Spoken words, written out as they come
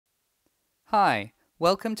Hi,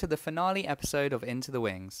 welcome to the finale episode of Into the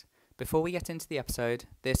Wings. Before we get into the episode,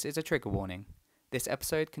 this is a trigger warning. This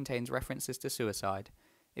episode contains references to suicide.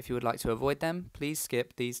 If you would like to avoid them, please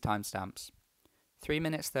skip these timestamps. 3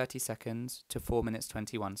 minutes 30 seconds to 4 minutes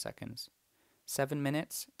 21 seconds. 7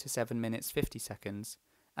 minutes to 7 minutes 50 seconds.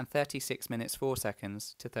 And 36 minutes 4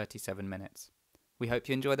 seconds to 37 minutes. We hope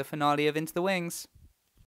you enjoy the finale of Into the Wings.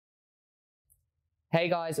 Hey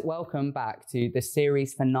guys, welcome back to the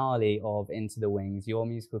series finale of Into the Wings, your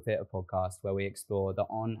musical theatre podcast where we explore the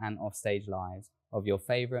on and off stage lives of your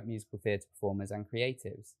favourite musical theatre performers and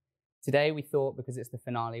creatives. Today we thought, because it's the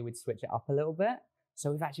finale, we'd switch it up a little bit.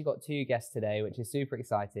 So we've actually got two guests today, which is super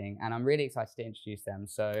exciting, and I'm really excited to introduce them.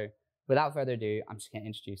 So without further ado, I'm just going to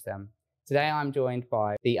introduce them. Today I'm joined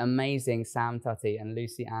by the amazing Sam Tutty and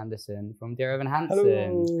Lucy Anderson from Dear Evan Hansen.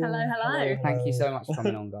 Hello. Thank you so much for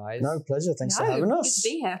coming on, guys. No, pleasure. Thanks for having us. Good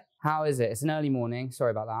to be here. How is it? It's an early morning.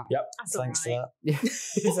 Sorry about that. Yep. That's Thanks all right. for that.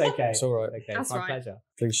 It's okay. It's all right. Okay, That's it's my right. pleasure.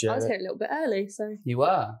 Appreciate I was it. here a little bit early, so You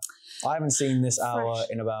were. I haven't seen this hour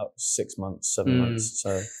Fresh. in about 6 months, 7 months.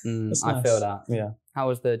 So it's I nice. feel that. Yeah. How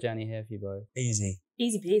was the journey here for you both? Easy.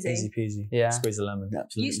 easy peasy. Easy peasy. Yeah. Squeeze the lemon.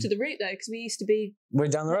 Absolutely. Used to the route though, because we used to be We're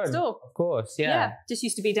down the next road. door. Of course, yeah. Just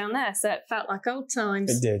used to be down there, so it felt like old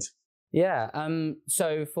times. It did. Yeah.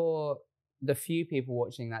 So for the few people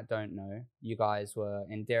watching that don't know, you guys were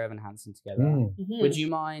in Dear Evan Hansen together. Mm. Mhm. Would you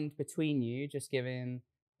mind, between you, just giving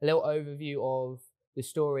a little overview of the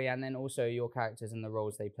story and then also your characters and the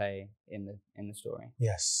roles they play in the story?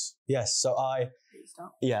 Yes. So I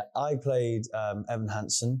played Evan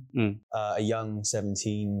Hansen, a young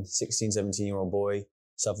 16, 17-year-old boy,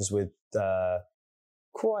 suffers with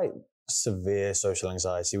quite severe social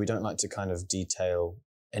anxiety. We don't like to kind of detail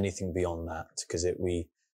anything beyond that because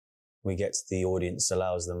we get the audience,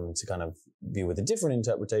 allows them to kind of view with a different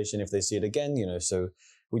interpretation if they see it again, so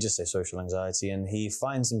we just say social anxiety, and he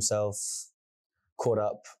finds himself caught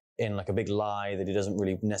up in like a big lie that he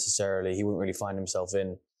wouldn't really find himself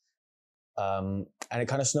in. And it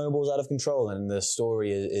kind of snowballs out of control, and the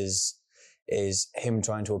story is him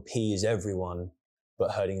trying to appease everyone,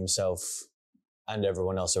 but hurting himself and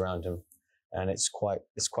everyone else around him. And it's quite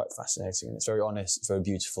fascinating, and it's very honest, it's very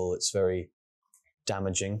beautiful, it's very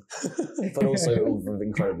damaging, but also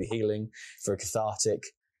incredibly healing, very cathartic.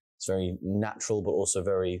 It's very natural, but also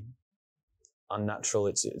very unnatural.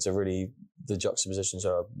 It's a really, the juxtapositions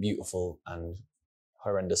are beautiful and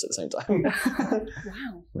horrendous at the same time.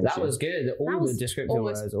 Wow. That was good. All the descriptive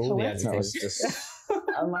almost words, all the poetic. No, adjectives. it's just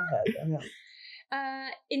out of my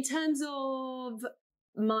head. In terms of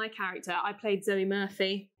my character, I played Zoe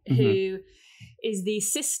Murphy, Mhm. who is the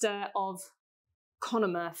sister of Connor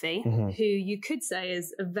Murphy, Mhm. who you could say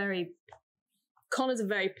is Connor's a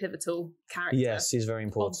very pivotal character. Yes, he's very Of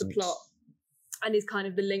important. the plot, and is kind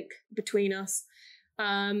of the link between us.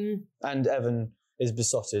 And Evan is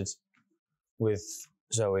besotted with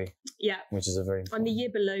Zoe, Yeah, which is a very I'm important. the year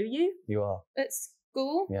below you You are. at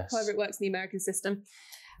school, Yes. however it works in the American system.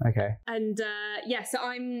 Okay. And so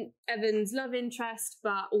I'm Evan's love interest,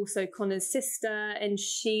 but also Connor's sister, and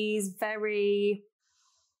she's very...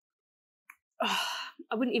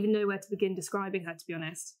 I wouldn't even know where to begin describing her, to be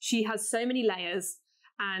honest. She has so many layers,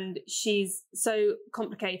 and she's so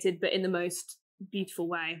complicated, but in the most beautiful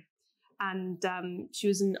way. And she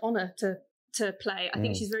was an honour to play. I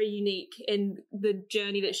think she's very unique in the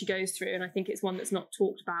journey that she goes through, and I think it's one that's not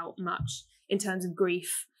talked about much in terms of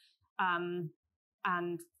grief, and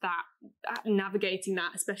that navigating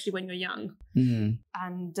that, especially when you're young. Mm.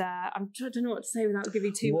 And I don't know what to say without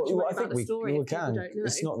giving too much Well, away I about think the story. we if people can. don't know.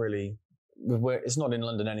 It's not really. It's not in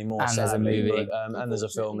London anymore. And there's a sadly, movie. but, and there's a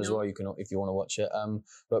film as Unfortunately well. You can, if you want to watch it.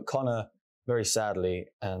 But Connor, very sadly,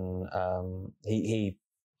 and he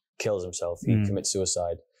kills himself. He commits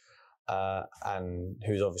suicide, and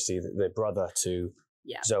who's obviously the brother to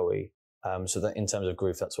Zoe. So that in terms of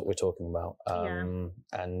grief, that's what we're talking about.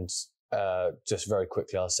 And just very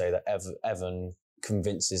quickly, I'll say that Evan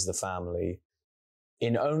convinces the family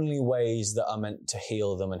in only ways that are meant to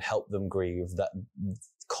heal them and help them grieve that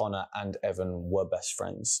Connor and Evan were best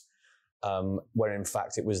friends, when in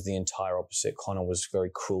fact it was the entire opposite. Connor was very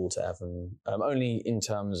cruel to Evan, only in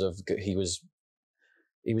terms of he was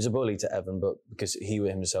a bully to Evan, but because he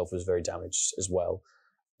himself was very damaged as well,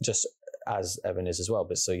 just as Evan is as well.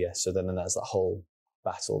 But so then there's that whole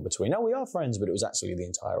battle between, we are friends, but it was actually the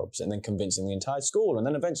entire opposite, and then convincing the entire school, and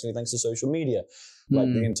then eventually, thanks to social media, like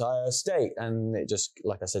the entire state, and it just,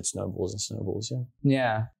 like I said, snowballs and snowballs.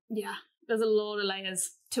 Yeah. There's a lot of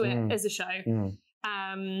layers to it as a show.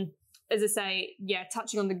 As I say,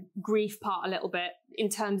 touching on the grief part a little bit in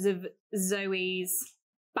terms of Zoe's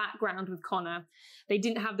background with Connor. They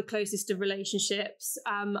didn't have the closest of relationships.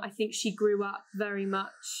 I think she grew up very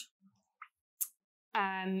much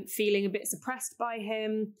feeling a bit suppressed by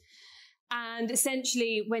him. And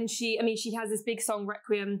essentially when she has this big song,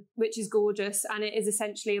 Requiem, which is gorgeous. And it is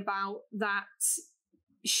essentially about that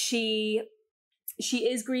she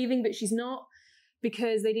is grieving, but she's not,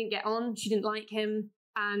 because they didn't get on. She didn't like him.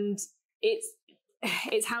 And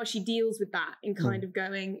it's how she deals with that in kind of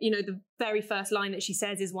going, you know, the very first line that she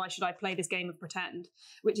says is, why should I play this game of pretend?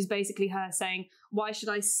 Which is basically her saying, why should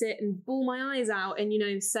I sit and bawl my eyes out and, you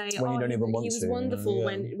know, say, when you don't even want he was to, wonderful,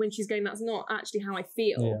 when she's going, that's not actually how I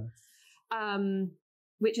feel.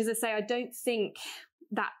 Which, as I say, I don't think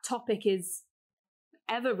that topic is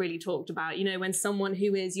ever really talked about. You know, when someone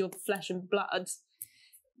who is your flesh and blood,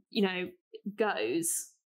 you know,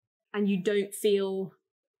 goes and you don't feel,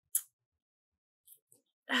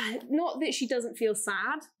 not that she doesn't feel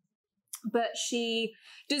sad, but she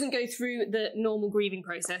doesn't go through the normal grieving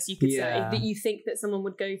process, you could say, that you think that someone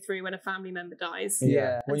would go through when a family member dies.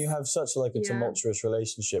 Yeah. When you have such like a tumultuous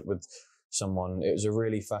relationship with someone, it was a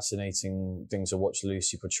really fascinating thing to watch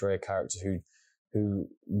Lucy portray a character who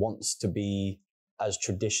wants to be as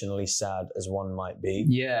traditionally sad as one might be.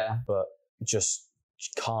 Yeah. But just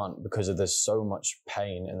can't, because there's so much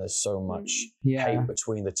pain and there's so much hate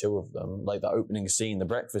between the two of them. Like the opening scene, the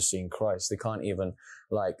breakfast scene, Christ, they can't even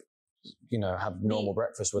like, you know, have normal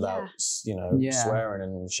breakfast without, you know, swearing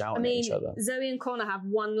and shouting at each other. Zoe and Connor have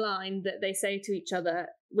one line that they say to each other,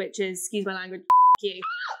 which is, excuse my language, you.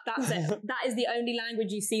 That's it. That is the only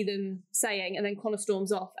language you see them saying. And then Connor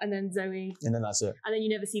storms off, and then Zoe. And then that's it. And then you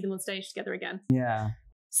never see them on stage together again. Yeah.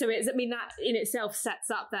 So it's, I mean, that in itself sets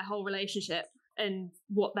up their whole relationship and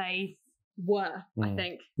what they were, I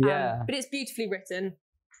think. Yeah. But it's beautifully written.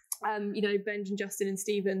 You know, Benj and Justin and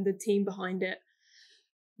Stephen, the team behind it,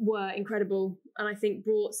 were incredible, and I think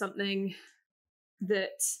brought something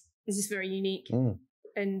that is just very unique.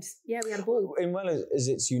 And yeah, we had a ball. In well as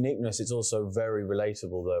its uniqueness, it's also very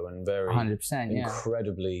relatable though, and very 100%,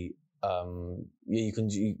 incredibly. You can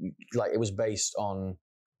like, it was based on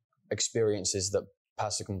experiences that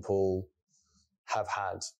Pasek and Paul have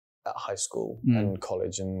had at high school and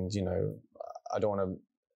college, and you know, I don't want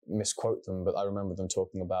to misquote them, but I remember them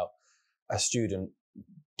talking about a student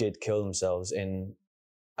did kill themselves in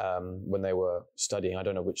when they were studying. I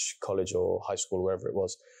don't know which college or high school, wherever it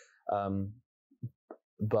was.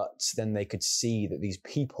 But then they could see that these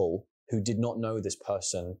people who did not know this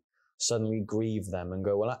person suddenly grieve them and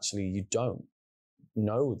go, well, actually, you don't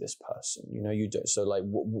know this person. You know, you don't. So like,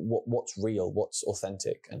 what's real? What's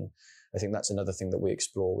authentic? And I think that's another thing that we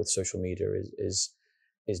explore with social media is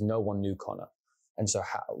no one knew Connor. And so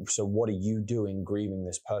so what are you doing grieving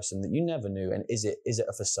this person that you never knew? And is it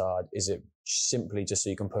a facade? Is it simply just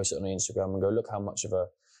so you can post it on Instagram and go, look how much of a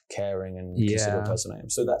caring and considerate person I am?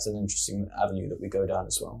 So that's an interesting avenue that we go down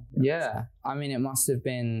as well. Yeah. I mean, it must have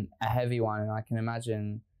been a heavy one. And I can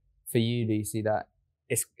imagine for you, Lucy, that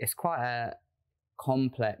it's quite a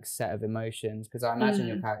complex set of emotions, because I imagine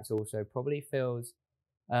your character also probably feels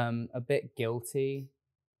a bit guilty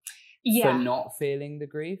for not feeling the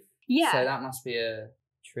grief. Yeah. So that must be a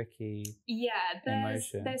tricky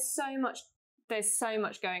emotion. There's so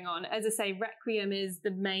much going on. As I say, Requiem is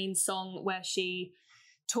the main song where she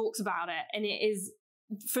talks about it, and it is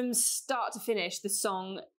from start to finish, the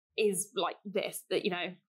song is like this, that, you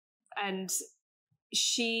know, and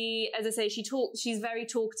she, as I say, she's very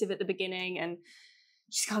talkative at the beginning, and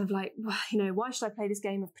she's kind of like, well, you know, why should I play this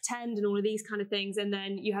game of pretend and all of these kind of things. And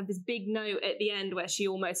then you have this big note at the end where she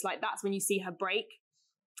almost like, that's when you see her break.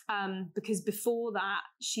 Because before that,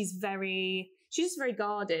 she's just very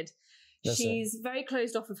guarded. She's very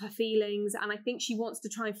closed off of her feelings, and I think she wants to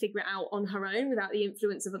try and figure it out on her own without the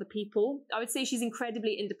influence of other people. I would say she's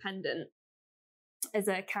incredibly independent as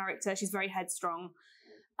a character. She's very headstrong.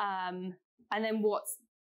 And then what's,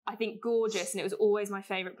 I think, gorgeous, and it was always my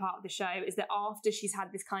favourite part of the show, is that after she's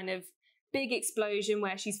had this kind of big explosion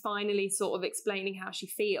where she's finally sort of explaining how she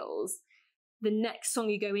feels, the next song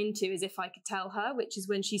you go into is If I Could Tell Her, which is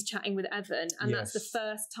when she's chatting with Evan. And that's the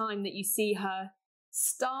first time that you see her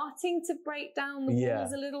starting to break down the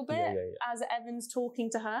walls a little bit as Evan's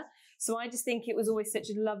talking to her. So I just think it was always such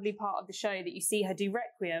a lovely part of the show that you see her do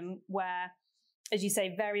Requiem, where, as you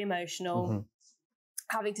say, very emotional,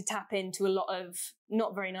 having to tap into a lot of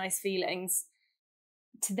not very nice feelings,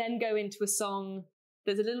 to then go into a song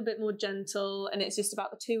that's a little bit more gentle, and it's just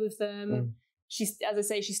about the two of them. She's, as I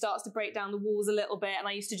say, she starts to break down the walls a little bit, and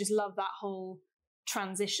I used to just love that whole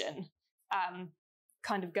transition,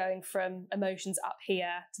 kind of going from emotions up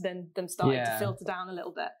here to then them starting to filter down a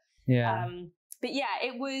little bit. But yeah,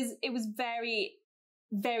 it was very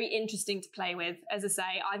very interesting to play with. As I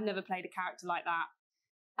say, I've never played a character like that.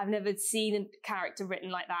 I've never seen a character written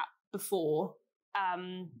like that before.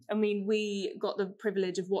 I mean, we got the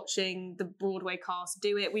privilege of watching the Broadway cast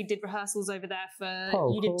do it. We did rehearsals over there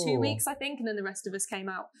for, did 2 weeks, I think, and then the rest of us came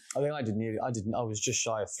out. I think I was just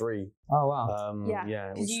shy of 3. Oh, wow.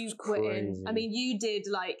 Yeah, because you were in, I mean, you did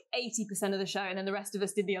like 80% of the show, and then the rest of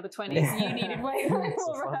us did the other 20, so you needed way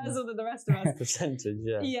more rehearsal than the rest of us. Percentage,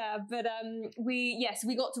 yeah. Yeah, but we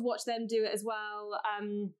got to watch them do it as well.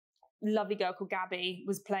 Lovely girl called Gabby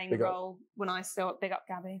was playing the role when I saw it. Big up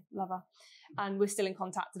Gabby, love her. And we're still in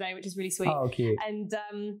contact today, which is really sweet. Oh, cute. And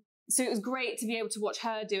so it was great to be able to watch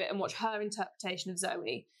her do it and watch her interpretation of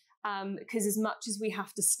Zoe. Because as much as we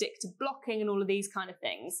have to stick to blocking and all of these kind of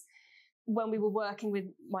things, when we were working with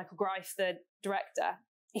Michael Greif, the director,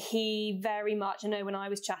 he very much, I know when I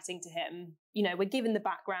was chatting to him, you know, we're given the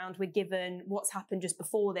background, we're given what's happened just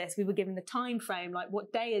before this, we were given the time frame, like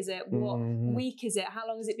what day is it, what week is it, how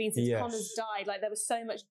long has it been since Connor's died, like there was so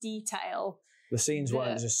much detail. The scenes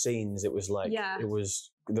weren't just scenes, it was like,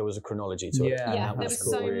 there was a chronology to it. Yeah, there was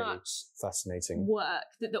so much fascinating work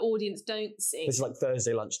that the audience don't see. It's like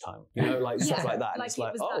Thursday lunchtime, you know, like stuff like that. And it's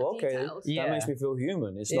like, oh, okay, that makes me feel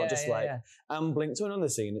human. It's not just like, blink to another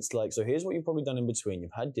scene. It's like, so here's what you've probably done in between.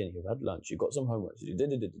 You've had dinner, you've had lunch, you've got some homework, you did.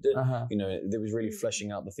 You know, it was really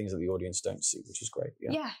fleshing out the things that the audience don't see, which is great.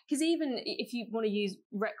 Yeah, because even if you want to use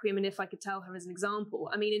Requiem and If I Could Tell Her as an example,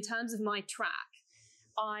 I mean, in terms of my track,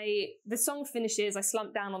 the song finishes, I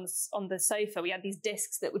slumped down on the sofa. We had these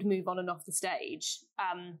discs that would move on and off the stage,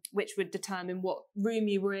 which would determine what room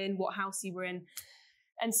you were in, what house you were in.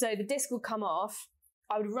 And so the disc would come off,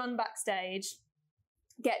 I would run backstage,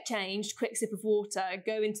 get changed, quick sip of water,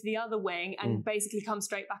 go into the other wing and basically come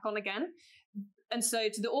straight back on again. And so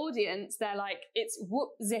to the audience, they're like, it's whoop,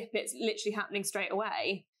 zip, it's literally happening straight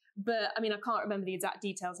away. But I mean, I can't remember the exact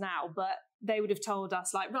details now, but they would have told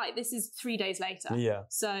us like, right, this is 3 days later. Yeah.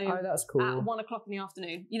 So that's cool. At 1 o'clock in the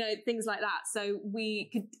afternoon, you know, things like that. So we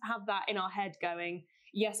could have that in our head going,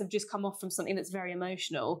 yes, I've just come off from something that's very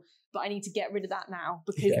emotional, but I need to get rid of that now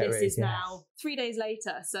because this is now 3 days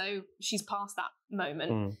later. So she's past that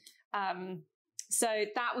moment. So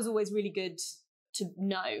that was always really good to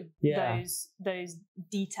know those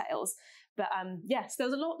details. But yes, there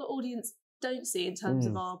was a lot the audience don't see in terms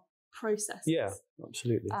of our process. Yeah,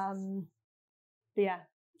 absolutely. But yeah,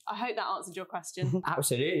 I hope that answered your question.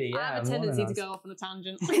 Absolutely, yeah. I have a tendency to go off on a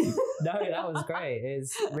tangent. No, that was great.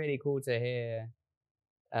 It's really cool to hear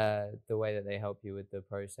the way that they help you with the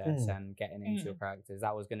process and getting into your characters.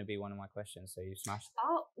 That was going to be one of my questions, so you smashed it.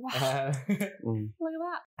 Oh, wow. Look at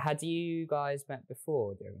that. Had you guys met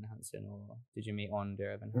before, Dear Evan Hansen, or did you meet on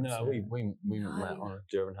Dear Evan Hansen? No, we met on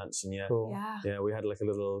Dear Evan Hansen, yeah. Cool. Yeah, we had like a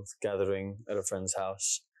little gathering at a friend's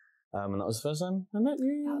house. And that was the first time I met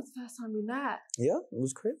you. That was the first time we met. Yeah, it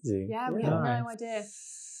was crazy. Yeah, we had no idea.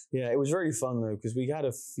 Yeah, it was really fun though, because we had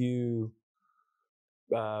a few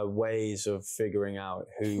ways of figuring out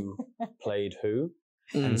who played who.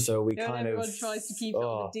 And so we kind of... Everyone tries to keep it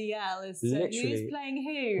on the DL as to who's playing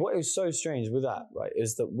who. What was so strange with that, right,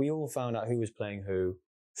 is that we all found out who was playing who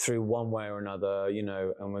through one way or another, you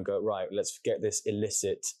know, and we go, right, let's get this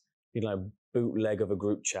illicit, you know, bootleg of a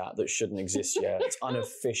group chat that shouldn't exist yet. It's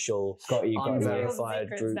unofficial, unverified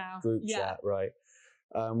group chat, right?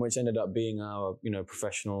 Which ended up being our, you know,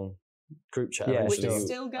 professional group chat. Which is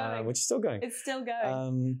still going. Which is still going. It's still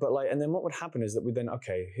going. But like, and then what would happen is that we then,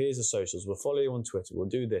 okay, here's the socials. We'll follow you on Twitter. We'll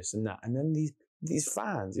do this and that. And then these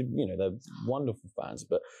fans, you know, they're wonderful fans,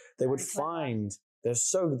 but they would find. They're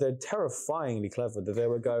terrifyingly clever that they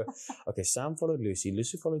would go, okay, Sam followed Lucy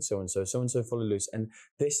followed so-and-so followed Lucy. And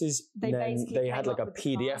this is, they had like a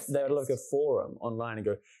PDF, they had like a forum online and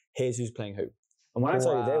go, here's who's playing who. And when I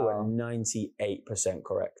tell you they were 98%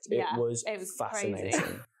 correct, it was fascinating.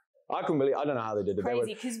 Crazy. I couldn't believe, I don't know how they did it.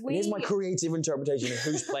 Crazy, here's my creative interpretation of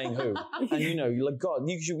who's playing who. And you know, you're like, God,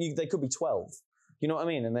 they could be 12. You know what I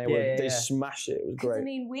mean? And they smashed it. It was great. I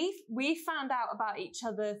mean, we found out about each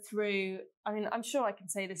other through, I mean, I'm sure I can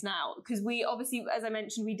say this now, because we obviously, as I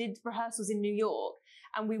mentioned, we did rehearsals in New York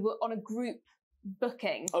and we were on a group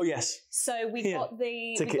booking. Oh, yes. So we got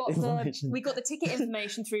the ticket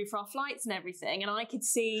information through for our flights and everything, and I could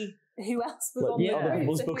see who else was on the other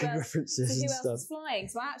people's so booking references who and else stuff. was flying.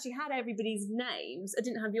 So I actually had everybody's names. I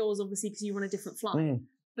didn't have yours, obviously, because you were on a different flight.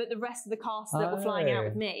 But the rest of the cast that were flying out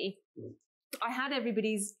with me, I had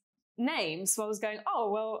everybody's names, so I was going,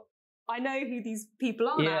 oh, well, I know who these people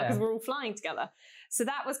are now because we're all flying together. So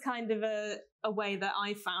that was kind of a way that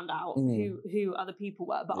I found out who other people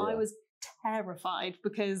were. But I was terrified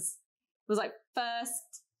because it was like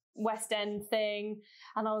first West End thing,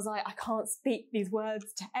 and I was like, I can't speak these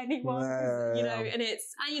words to anyone, you know, and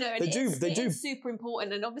it's, and, you know, and it's super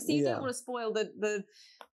important, and obviously you don't want to spoil the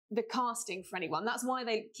casting for anyone. That's why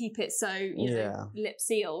they keep it so, you know, lip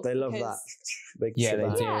sealed. They love that.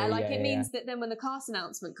 It means that then when the cast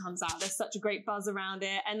announcement comes out, there's such a great buzz around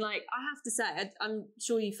it. And like, I have to say, I'm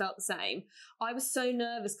sure you felt the same. I was so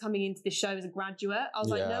nervous coming into this show as a graduate. I was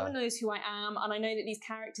like, no one knows who I am, and I know that these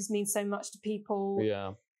characters mean so much to people.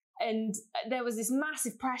 Yeah. And there was this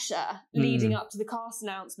massive pressure leading up to the cast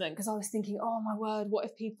announcement, because I was thinking, oh my word, what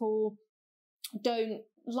if people don't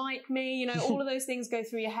like me? You know, all of those things go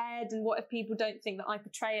through your head. And what if people don't think that I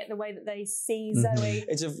portray it the way that they see Zoe?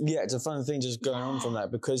 It's a fun thing just going on from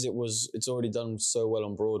that, because it's already done so well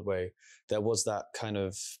on Broadway. There was that kind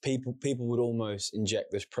of people would almost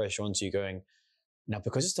inject this pressure onto you, going, now,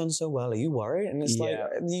 because it's done so well, are you worried? And it's like,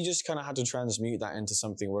 you just kind of had to transmute that into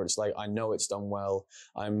something where it's like, I know it's done well.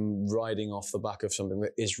 I'm riding off the back of something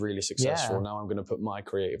that is really successful. Now I'm going to put my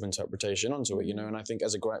creative interpretation onto it, you know? And I think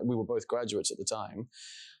we were both graduates at the time.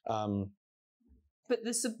 But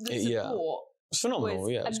the support was phenomenal.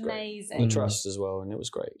 Was it was amazing. Great. The trust as well. And it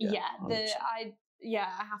was great. I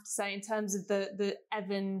have to say, in terms of the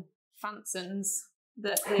Evan Fansons,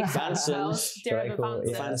 they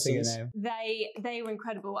were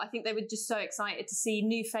incredible. I think they were just so excited to see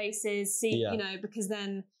new faces, you know, because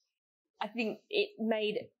then I think it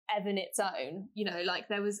made Evan its own, you know, like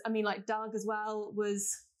there was, I mean, like Doug as well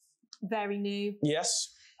was very new.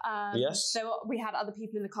 Yes. So we had other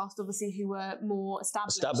people in the cast, obviously, who were more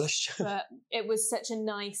established. But it was such a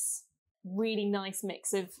nice, really nice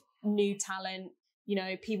mix of new talent, you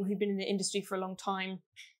know, people who've been in the industry for a long time.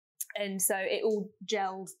 And so it all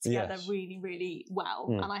gelled together really, really well.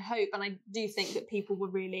 And I hope, and I do think that people were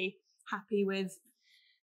really happy with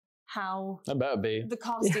how the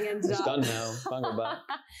casting ended up. It's done now. Can't go back.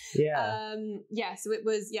 So it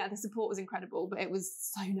was, the support was incredible, but it was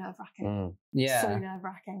so nerve-wracking. So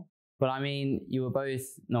nerve-wracking. But I mean, you were both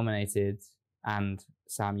nominated, and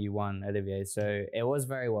Sam, you won Olivier, so it was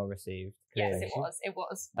very well received. Clearly. Yes, it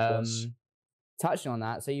was. Touching on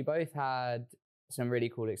that, so you both had some really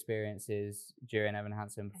cool experiences during Evan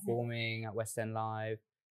Hansen performing at West End Live,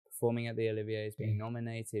 performing at the Oliviers, being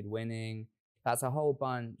nominated, winning. That's a whole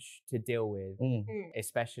bunch to deal with,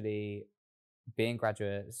 especially being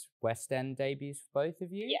graduates. West End debuts for both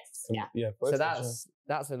of you? Yes. So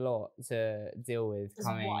that's a lot to deal with. It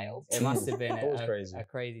was wild. It must have been a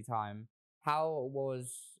crazy time. How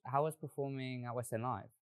was performing at West End Live?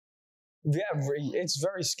 Yeah, it's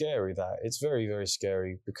very scary. It's very, very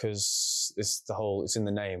scary, because it's in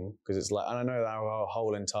the name, because it's like, and I know that our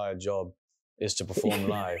whole entire job is to perform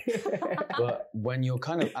live, but when you're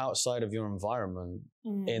kind of outside of your environment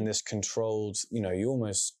in this controlled, you know, you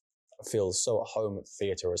almost feel so at home at the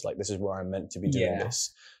theatre. It's like, this is where I'm meant to be doing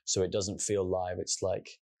this, so it doesn't feel live. It's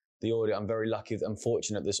like the audience. I'm very lucky. I'm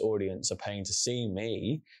fortunate this audience are paying to see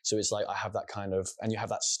me, so it's like I have that kind of, and you have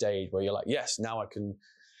that stage where you're like, yes, now I can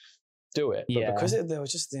do it. But because there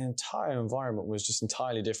was just, the entire environment was just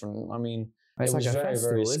entirely different. I mean, it was very,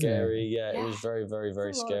 very scary. It was very, very,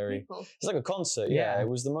 very scary. It's like a concert. It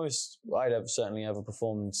was the most I'd certainly ever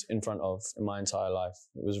performed in front of in my entire life.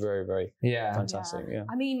 It was very, very fantastic.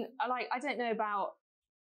 I mean, I don't know about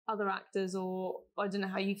other actors, or I don't know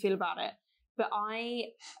how you feel about it, but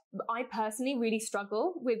I personally really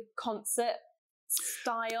struggle with concert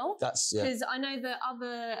style. Because I know that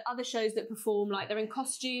other shows that perform, like, they're in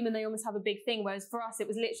costume and they almost have a big thing, whereas for us it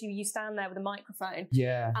was literally you stand there with a microphone.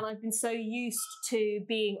 And I've been so used to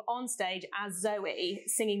being on stage as Zoe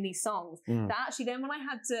singing these songs that actually then when I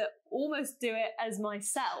had to almost do it as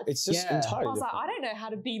myself, it's just entirely I was different. like, I don't know how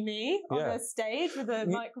to be me on a stage with a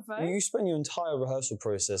microphone. You spend your entire rehearsal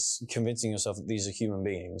process convincing yourself that these are human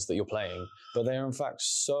beings that you're playing, but they are in fact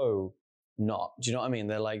so not. Do you know what I mean?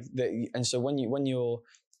 They're like, and so when you're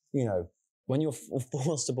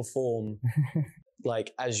forced to perform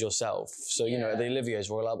like as yourself, so you know, the Olivier's,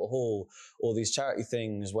 Royal Albert Hall, all these charity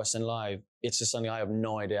things, West End Live, it's just suddenly I have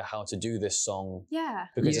no idea how to do this song.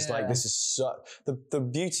 Because it's like, this is so, the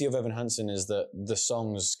beauty of Evan Hansen is that the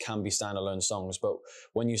songs can be standalone songs, but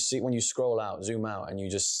when you scroll out, zoom out, and you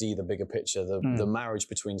just see the bigger picture, the marriage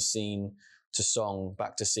between scene to song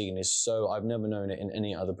back to scene is so, I've never known it in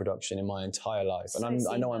any other production in my entire life. And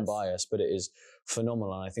I know I'm biased, but it is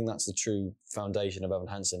phenomenal. And I think that's the true foundation of Evan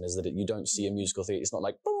Hansen, is that you don't see a musical theatre. It's not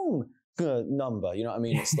like, boom, number, you know what I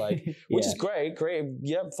mean? It's like, which is great,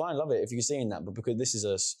 yeah, fine, love it if you're seeing that, but because this is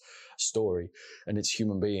a story and it's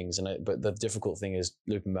human beings. But the difficult thing is,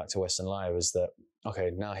 looping back to West End Live, is that,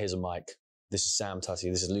 okay, now here's a mic. This is Sam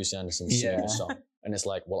Tutty. This is Lucy Anderson singing a song. And it's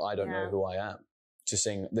like, well, I don't know who I am. to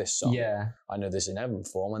sing this song. Yeah. I know this in Evan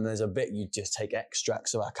form, and there's a bit you just take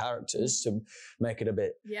extracts of our characters to make it a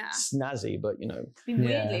bit snazzy, but you know. I mean,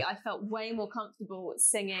 weirdly, I felt way more comfortable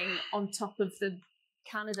singing on top of the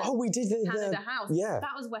Canada. Oh, we did the Canada House. Yeah.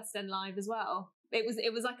 That was West End Live as well. It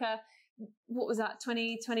was like a, what was that,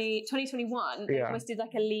 2021? They almost did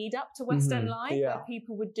like a lead up to West End Live where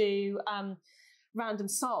people would do random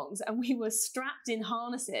songs, and we were strapped in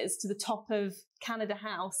harnesses to the top of Canada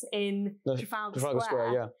House in Trafalgar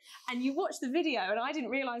Square. Yeah. And you watch the video, and I didn't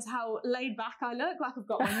realise how laid back I look. Like I've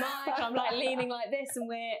got my mic, I'm like leaning like this,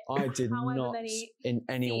 and I did not in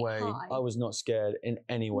any way. High. I was not scared in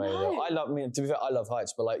any way. No. To be fair, I love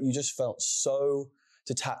heights, but like you just felt so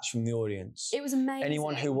detached from the audience. It was amazing.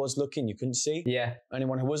 Anyone who was looking, you couldn't see. Yeah.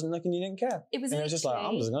 Anyone who wasn't looking, you didn't care. It was just like,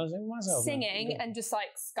 I'm just going to sing myself. Singing and just like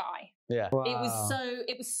sky. Yeah. Wow. It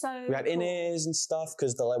was so We had in-ears and stuff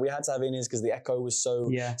because we had to have in-ears because the echo was so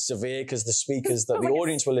severe because the speakers that the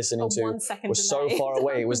audience were listening to were so far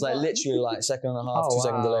away. It was like literally like 1.5 seconds, 2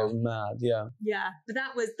 second delay. It was mad. Yeah. Yeah. But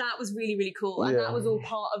that was really, really cool. And that was all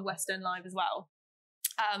part of West End Live as well.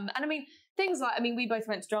 And I mean, things like, we both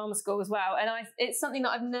went to drama school as well, and it's something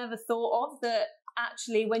that I've never thought of, that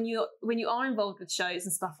actually when you are involved with shows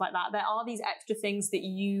and stuff like that, there are these extra things that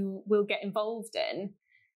you will get involved in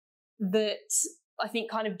that I think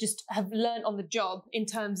kind of just have learned on the job in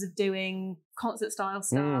terms of doing concert style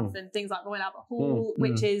stuff and things like Royal Albert Hall,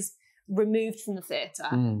 which is removed from the theatre.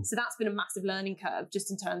 So that's been a massive learning curve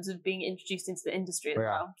just in terms of being introduced into the industry as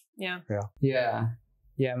well.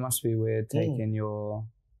 Yeah, it must be weird taking your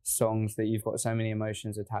songs that you've got so many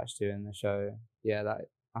emotions attached to in the show. Yeah, that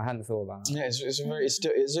I hadn't thought about. Yeah, it's only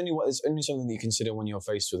something that you consider when you're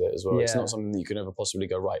faced with it as well. Yeah. It's not something that you can ever possibly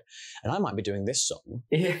go, right, and I might be doing this song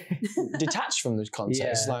detached from the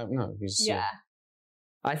context. Like, no,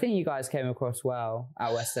 I think you guys came across well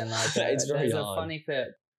at West End Live. It's very There's hard. A funny clip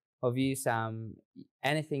of you, Sam.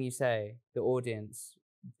 Anything you say, the audience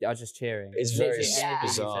are just cheering. It's very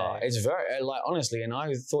bizarre. It's very, like, honestly, and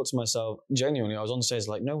I thought to myself, genuinely, I was on stage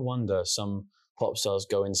like, no wonder some pop stars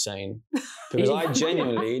go insane. Because I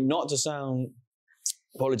genuinely, not to sound,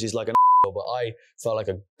 apologies, like an but I felt like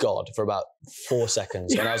a god for about 4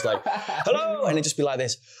 seconds. And I was like, hello! And it'd just be like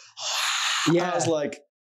this. Yeah. I was like,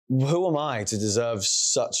 who am I to deserve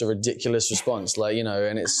such a ridiculous response? Like, you know,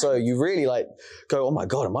 and it's so, you really like go, oh my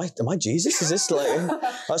God, am I Jesus? Is this like,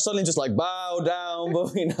 I suddenly just like bow down,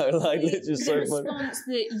 but you know, like it's just so funny. The response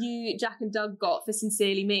that you, Jack and Doug got for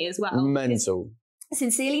Sincerely Me as well. Mental.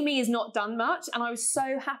 Sincerely Me has not done much, and I was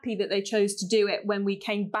so happy that they chose to do it when we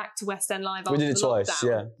came back to West End Live after we did it twice,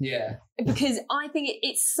 lockdown. yeah. Because I think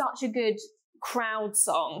it's such a good crowd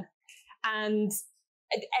song, and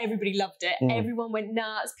everybody loved it. Everyone went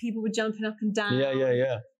nuts. People were jumping up and down.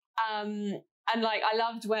 Yeah. And like, I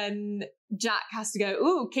loved when Jack has to go,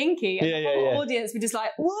 ooh, kinky. And the whole audience were just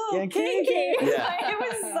like, whoa, kinky. Yeah.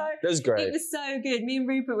 Like, it was great. It was so good. Me and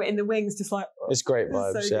Rupert were in the wings just like, oh, it's great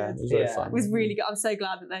vibes, so It was really fun. It was really good. I'm so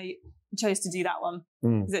glad that they chose to do that one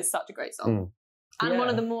because it's such a great song. And one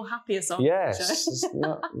of the more happier songs. Yes, there's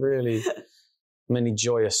not really many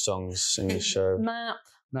joyous songs in the show. Map.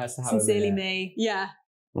 Nice to have Sincerely Me. Yeah.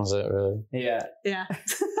 Was it really? Yeah.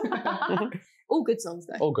 All good songs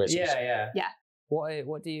though. All great songs. Yeah.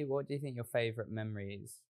 What do you think your favourite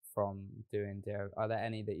memories from doing Dear? Are there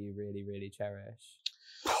any that you really, really cherish?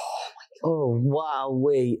 Oh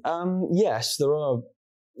wow, yes, there are.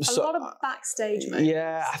 A lot of backstage moments.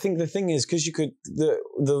 Yeah, I think the thing is because you could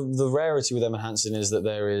the rarity with Emma Hansen is that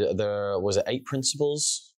there was it 8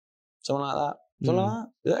 principals, something like that. Something like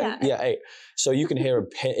that? Yeah, 8. So you can hear a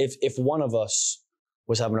pin if one of us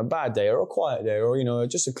was having a bad day or a quiet day or, you know,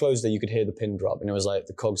 just a closed day, you could hear the pin drop and it was like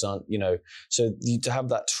the cogs aren't, you know, so to have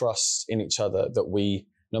that trust in each other that we,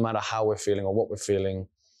 no matter how we're feeling or what we're feeling,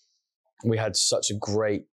 we had such a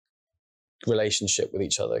great relationship with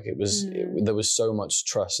each other. It was, there was so much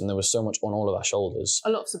trust and there was so much on all of our shoulders. A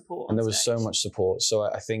lot of support. And there was so much support. So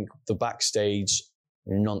I think the backstage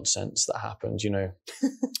nonsense that happened, you know,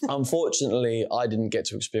 unfortunately I didn't get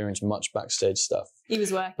to experience much backstage stuff. He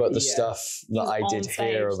was working, but the stuff that I did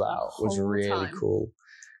hear about was really cool,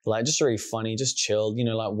 like just really funny, just chilled, you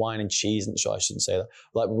know, like wine and cheese. And I shouldn't say that,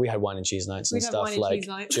 like we had wine and cheese nights and stuff like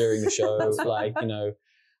during the show. Like, you know,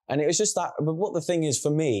 and it was just that. But what the thing is for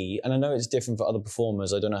me, and I know it's different for other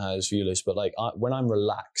performers, I don't know how it's for you, Luce, but like when I'm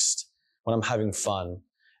relaxed, when I'm having fun,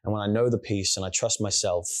 and when I know the piece and I trust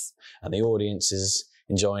myself and the audience is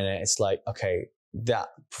enjoying it, it's like, okay, that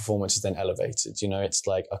performance is then elevated. You know, it's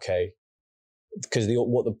like, okay, because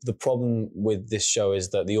the problem with this show is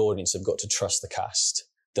that the audience have got to trust the cast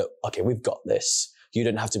that, okay, we've got this. You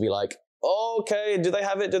don't have to be like, okay, do they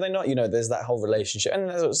have it? Do they not? You know, there's that whole relationship. And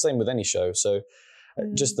that's the same with any show. So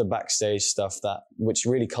just the backstage stuff which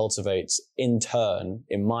really cultivates, in turn,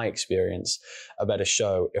 in my experience, a better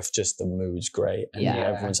show if just the mood's great and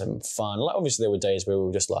everyone's having fun. Like, obviously there were days where we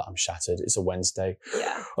were just like, I'm shattered. It's a Wednesday.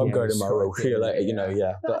 Yeah. I'm going tomorrow. See you later. You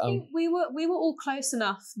know, But I think we were all close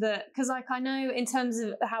enough that, because like I know in terms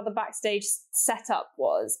of how the backstage setup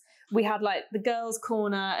was, we had like the girls'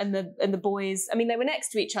 corner and the boys. I mean, they were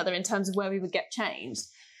next to each other in terms of where we would get changed.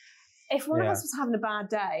 If one of us was having a bad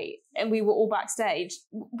day and we were all backstage,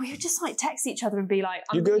 we would just like text each other and be like,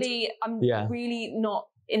 I'm really not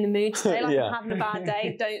in the mood today. Like I'm having a bad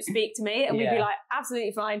day. Don't speak to me. And we'd be like,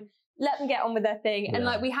 absolutely fine. Let them get on with their thing. And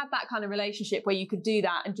like we had that kind of relationship where you could do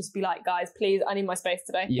that and just be like, guys, please, I need my space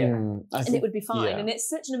today. And it would be fine. And it's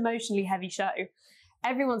such an emotionally heavy show.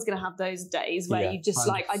 Everyone's going to have those days where you just 100%.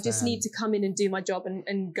 Like, I just need to come in and do my job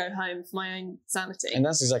and go home for my own sanity. And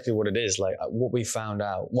that's exactly what it is. Like what I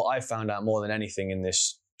found out more than anything in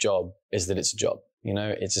this job is that it's a job. You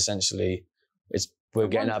know, it's essentially, we're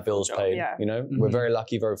getting our bills paid. You know, we're very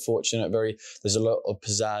lucky, very fortunate, there's a lot of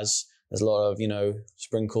pizzazz. There's a lot of, you know,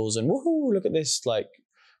 sprinkles and woohoo, look at this. Like,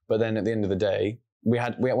 but then at the end of the day,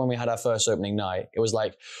 when we had our first opening night, it was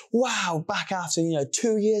like, wow, back after, you know,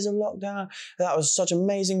 2 years of lockdown, that was such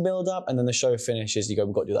amazing build up. And then the show finishes, you go,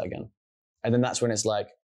 we've got to do that again. And then that's when it's like,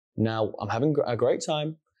 now I'm having a great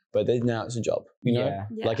time, but now it's a job, you know?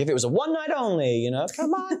 Like if it was a one night only, you know,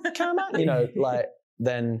 come on, you know, like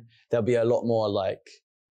then there'll be a lot more like,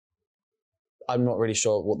 I'm not really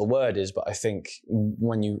sure what the word is, but I think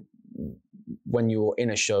when you're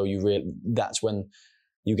in a show, that's when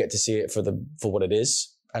you get to see it for what it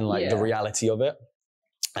is and like the reality of it.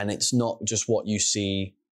 And it's not just what you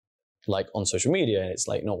see like on social media. It's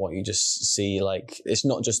like not what you just see. Like, it's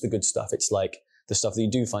not just the good stuff. It's like the stuff that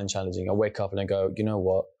you do find challenging. I wake up and I go, you know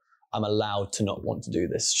what? I'm allowed to not want to do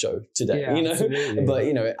this show today, you know? Absolutely. But,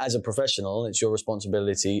 you know, as a professional, it's your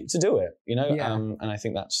responsibility to do it, you know? And I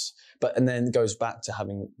think and then it goes back to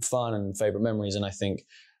having fun and favorite memories. And I think,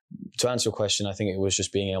 to answer your question, I think it was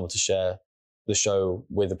just being able to share the show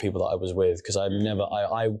with the people that I was with, because I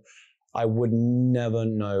would never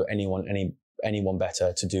know anyone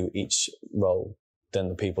better to do each role than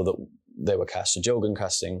the people that they were cast. So Jill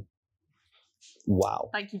casting, wow.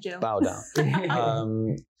 Thank you, Jill. Bow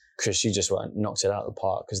down. Because she just knocked it out of the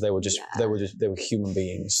park, because they were human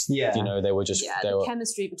beings. Yeah. You know, they were just the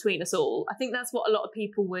chemistry between us all. I think that's what a lot of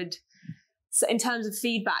people would. So in terms of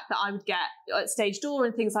feedback that I would get at stage door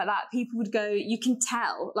and things like that, people would go, you can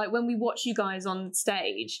tell, like when we watch you guys on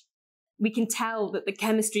stage, we can tell that the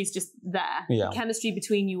chemistry is just there. Yeah. The chemistry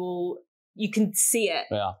between you all, you can see it.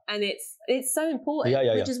 Yeah. And it's so important,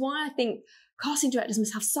 which is why I think casting directors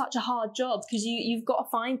must have such a hard job, because you've got to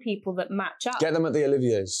find people that match up. Get them at the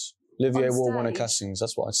Olivier's. Olivier wore one of castings,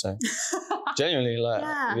 that's what I'd say. Genuinely, like,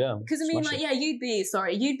 because I mean, like, you'd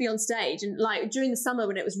be on stage, and like during the summer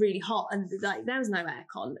when it was really hot and like there was no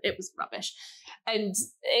aircon, it was rubbish. And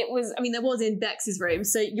it was, I mean, there was in Bex's room.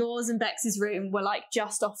 So yours and Bex's room were like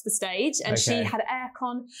just off the stage, and she had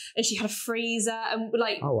aircon and she had a freezer, and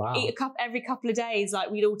like eat every couple of days. Like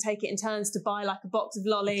we'd all take it in turns to buy like a box of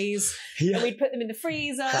lollies, and we'd put them in the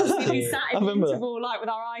freezer. We'd be sat in the interval like with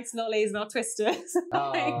our ice lollies and our twisters.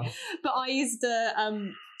 But I used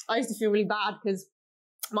to feel really bad because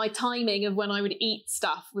my timing of when I would eat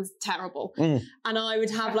stuff was terrible, and I would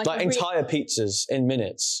have like entire pizzas in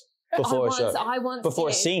minutes. Before a show. Before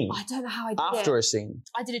a scene. I don't know how I did After a scene.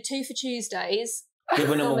 I did a 2 for Tuesdays.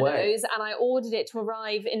 Giving them away. And I ordered it to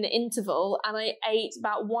arrive in the interval, and I ate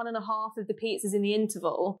about 1.5 of the pizzas in the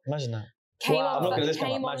interval. Imagine that. Came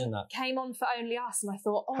on for Only Us, and I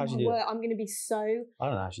thought, oh my word, I'm going to be so... I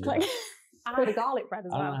don't know how she did that. And I had a garlic bread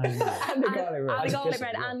as well. And the garlic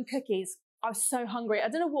bread and cookies. I was so hungry. I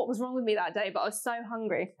don't know what was wrong with me that day, but I was so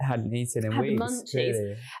hungry. I hadn't eaten in weeks. Munchies.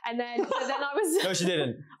 Really. And then I was... No, she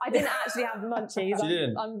didn't. I didn't actually have the munchies. She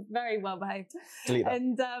didn't. I'm very well behaved. Delete that.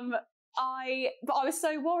 And but I was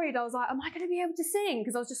so worried. I was like, am I going to be able to sing?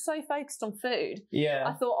 Because I was just so focused on food. Yeah.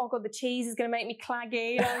 I thought, oh God, the cheese is going to make me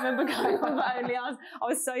claggy. And I remember going on for Only Us. I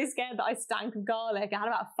was so scared that I stank of garlic. I had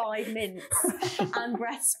about 5 mints and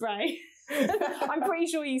breath spray. I'm pretty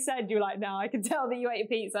sure you said, you were like, no, I can tell that you ate a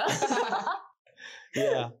pizza.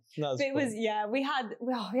 Yeah, but it was we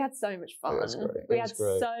had so much fun. We had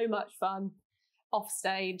so much fun off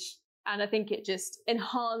stage, and I think it just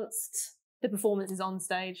enhanced the performances on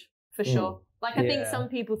stage for sure. Like I think some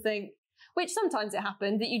people think, which sometimes it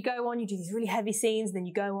happened, that you go on, you do these really heavy scenes, and then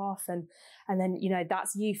you go off, and then you know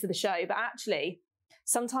that's you for the show. But actually,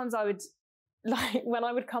 sometimes I would like when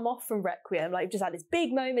I would come off from Requiem, like just had this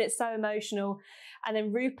big moment, it's so emotional, and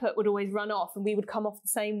then Rupert would always run off and we would come off the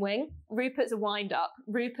same wing. Rupert's a wind-up.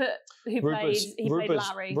 Rupert, who played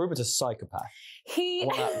Larry. Rupert's a psychopath. I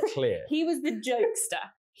want that clear. He was the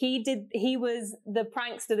jokester. He was the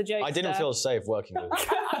prankster, the jokester. I didn't feel safe working with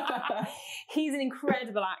him. He's an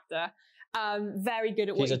incredible actor. Very good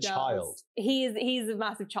at what he does. He's a child. He's a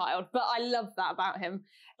massive child, but I love that about him.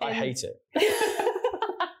 I hate it.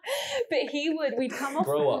 But we'd come off.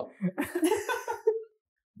 Grow up.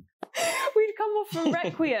 We'd come off from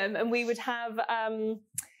Requiem and we would have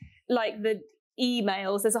like the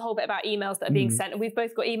emails. There's a whole bit about emails that are being sent, and we've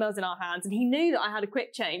both got emails in our hands. And he knew that I had a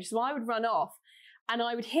quick change, so I would run off, and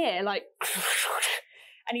I would hear like.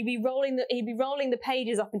 And he'd be rolling the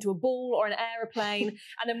pages up into a ball or an aeroplane,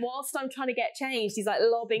 and then whilst I'm trying to get changed, he's like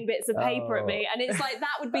lobbing bits of paper at me, and it's like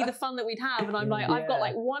that would be the fun that we'd have. And I'm like, I've got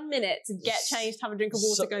like 1 minute to get changed, have a drink of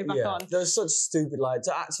water, go back on. There's such stupid, like,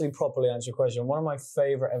 to actually properly answer your question, one of my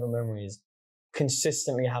favourite ever memories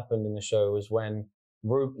consistently happened in the show was when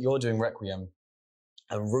you're doing Requiem,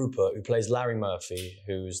 and Rupert, who plays Larry Murphy,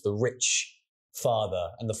 who's the rich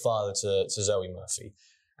father and the father to Zoe Murphy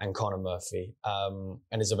and Connor Murphy,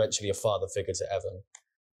 and is eventually a father figure to Evan.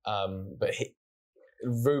 But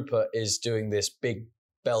Rupert is doing this big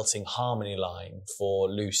belting harmony line for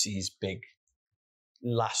Lucy's big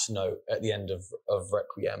last note at the end of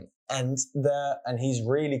Requiem. And he's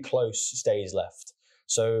really close stage left.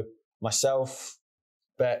 So myself,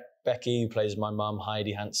 Becky, who plays my mum,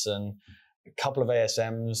 Heidi Hansen, a couple of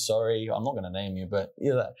ASMs, sorry, I'm not going to name you, but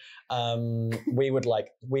you're there.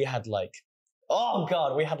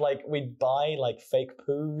 We'd buy like fake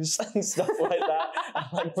poos and stuff like that, and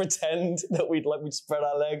like pretend that we'd spread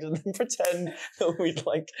our legs and then pretend that we'd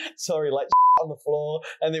on the floor,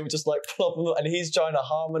 and they would just like plop on and he's trying to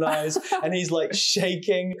harmonize and he's like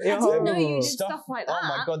shaking. I didn't know you did stuff like that. Oh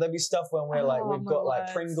my God, there'd be stuff when we're like, we've got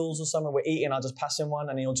like Pringles or something, we're eating, I'll just pass him one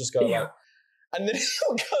and he'll just go like, and then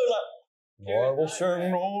he'll go like, I will sing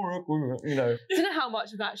no Requiem, you know. I don't know how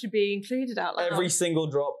much of that should be included out loud. Every single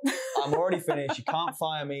drop. I'm already finished. You can't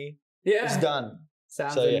fire me. Yeah. It's done.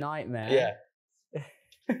 Sounds a nightmare. Yeah.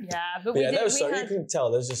 But you can tell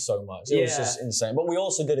there's just so much. It was just insane. But we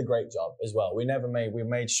also did a great job as well. We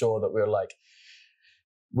made sure that we were like,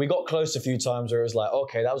 we got close a few times where it was like,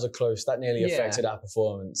 okay, that nearly affected our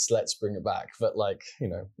performance. Let's bring it back. But like, you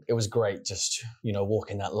know, it was great just, you know,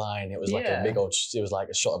 walking that line. It was like it was like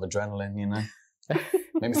a shot of adrenaline, you know.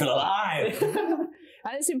 Made me feel alive.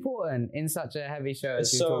 And it's important in such a heavy show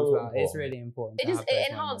as we talked about. It's really important. It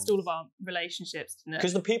enhanced all of our relationships, didn't it?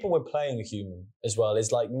 Because the people we're playing are human as well.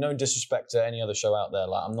 It's like no disrespect to any other show out there.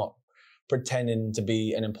 Like I'm not pretending to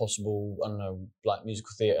be an impossible, I don't know, like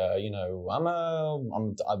musical theatre, you know, I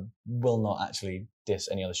will not actually diss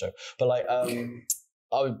any other show. But like,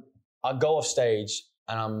 I go off stage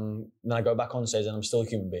and then I go back on stage and I'm still a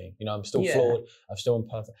human being. You know, I'm still flawed, I'm still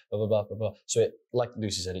imperfect, blah, blah, blah, blah, blah. So it, like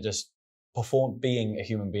Lucy said, it just, being a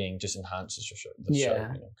human being just enhances your show, the show,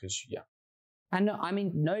 you know, because, And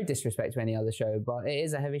no disrespect to any other show, but it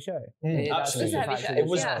is a heavy show. Absolutely. It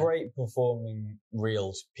was great performing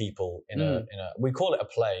real people in a we call it a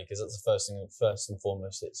play because that's the first and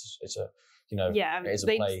foremost. It's a, you know, it is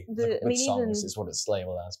a play with songs. It's what it's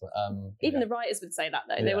labeled as. But even the writers would say that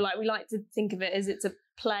though. They were like, we like to think of it as it's a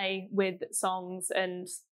play with songs, and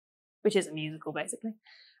which is a musical basically.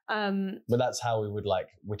 But that's how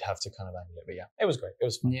we'd have to kind of angle it. But it was great. It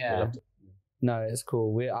was fun. Yeah. We loved it. No, it's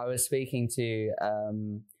cool. I was speaking to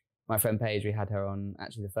my friend Paige. We had her on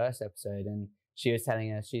actually the first episode, and she was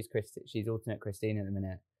telling us she's alternate Christine at the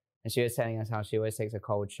minute, and she was telling us how she always takes a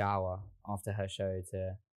cold shower after her show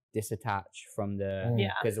to disattach from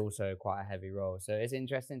because also quite a heavy role. So it's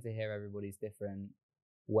interesting to hear everybody's different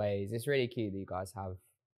ways. It's really cute that you guys have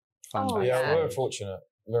fun. Yeah, we're fortunate.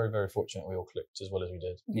 Very, very fortunate we all clicked as well as we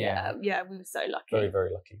did. Yeah, we were so lucky. Very,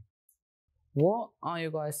 very lucky. What are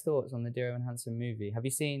your guys' thoughts on the Dear Evan Hansen movie? Have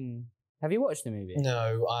you watched the movie?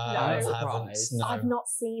 No, I haven't. No. I've not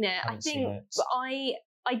seen it. I think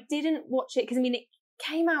I didn't watch it because it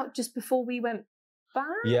came out just before we went back.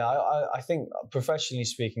 Yeah, I think professionally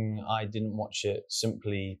speaking, I didn't watch it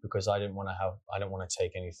simply because I didn't want to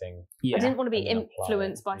take anything. I didn't want to be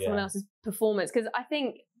influenced by someone else's performance, because I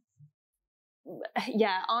think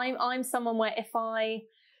I'm someone where if I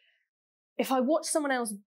watch someone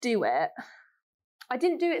else do it, I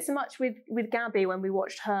didn't do it so much with Gabby when we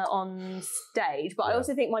watched her on stage, but I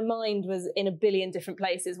also think my mind was in a billion different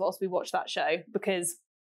places whilst we watched that show, because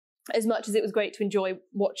as much as it was great to enjoy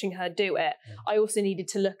watching her do it, I also needed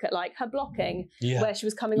to look at like her blocking, where she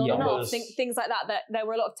was coming on and off, things like that there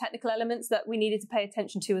were a lot of technical elements that we needed to pay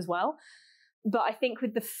attention to as well. But I think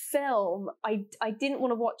with the film, I didn't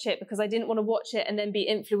want to watch it because I didn't want to watch it and then be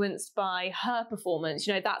influenced by her performance.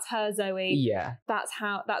 You know, that's her Zoe. Yeah. That's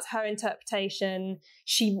her interpretation.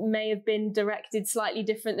 She may have been directed slightly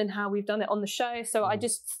different than how we've done it on the show. So I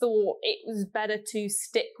just thought it was better to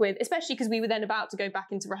stick with, especially because we were then about to go back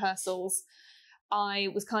into rehearsals. I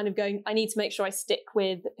was kind of going, I need to make sure I stick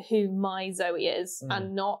with who my Zoe is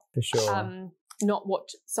and not for sure. Not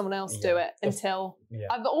watch someone else do it until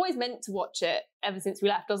I've always meant to watch it ever since we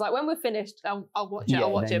left. I was like, when we're finished, I'll watch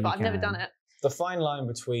it, but I've never done it. The fine line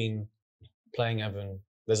between playing Evan,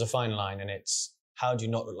 there's a fine line, and it's how do you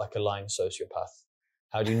not look like a lying sociopath?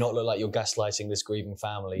 How do you not look like you're gaslighting this grieving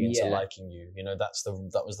family into liking you? You know,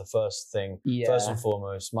 that was the first thing. First and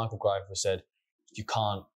foremost, Michael Greifer said, you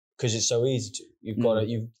can't, because it's so easy to. You've got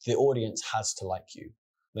to, the audience has to like you.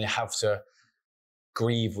 They have to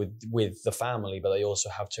grieve with the family, but they also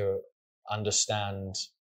have to understand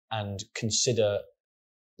and consider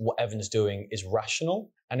what Evan's doing is rational.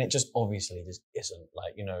 And it just obviously just isn't.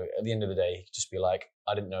 Like, you know, at the end of the day, he could just be like,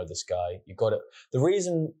 I didn't know this guy. You got it. The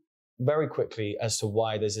reason, very quickly, as to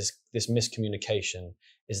why there's this miscommunication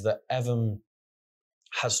is that Evan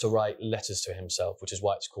has to write letters to himself, which is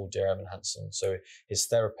why it's called Dear Evan Hansen. So his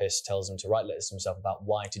therapist tells him to write letters to himself about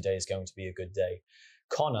why today is going to be a good day.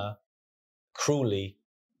 Connor cruelly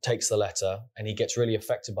takes the letter, and he gets really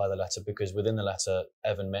affected by the letter because within the letter,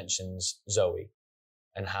 Evan mentions Zoe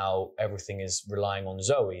and how everything is relying on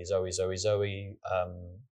Zoe.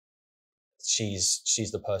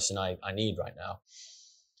 She's the person I need right now.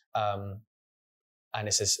 And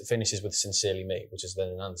it finishes with Sincerely Me, which is then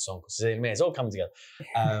another song called Sincerely Me. It's all coming together.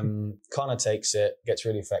 Connor takes it, gets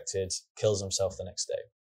really affected, kills himself the next day,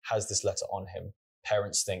 has this letter on him.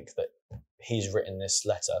 Parents think that he's written this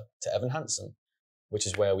letter to Evan Hansen, which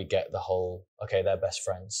is where we get the whole, okay, they're best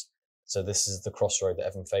friends. So this is the crossroad that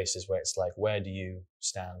Evan faces, where it's like, where do you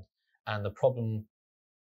stand? And the problem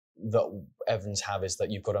that Evans have is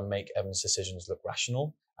that you've got to make Evan's decisions look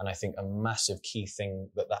rational. And I think a massive key thing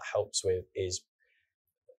that helps with is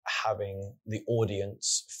having the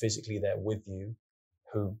audience physically there with you,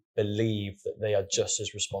 who believe that they are just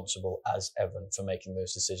as responsible as Evan for making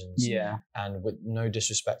those decisions. Yeah. And with no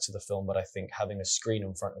disrespect to the film, but I think having a screen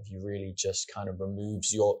in front of you really just kind of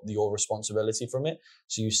removes your responsibility from it.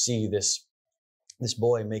 So you see this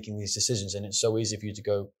boy making these decisions, and it's so easy for you to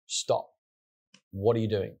go, stop. What are you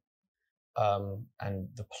doing? And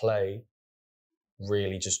the play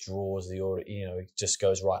really just draws the audience, you know, it just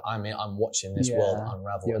goes, right, I'm watching this world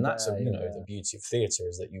unravel. And that's, the beauty of theatre,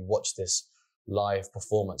 is that you watch this live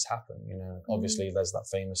performance happen. You know, obviously there's that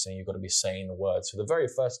famous thing, you've got to be saying the words for the very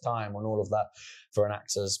first time and all of that for an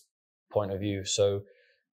actor's point of view. So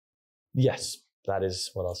yes, that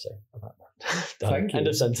is what I'll say about that. Thank you. End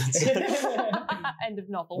of sentence. End of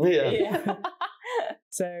novel. Yeah.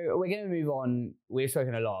 So we're going to move on. We've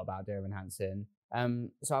spoken a lot about Dear Evan Hansen.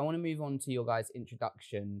 So I want to move on to your guys'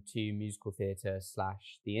 introduction to musical theatre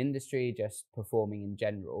 / the industry, just performing in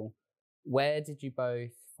general. Where did you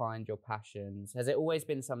both find your passions? Has it always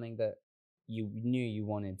been something that you knew you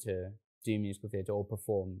wanted to do musical theatre or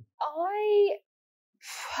perform?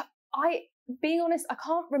 I, being honest, I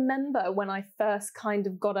can't remember when I first kind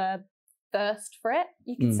of got a thirst for it,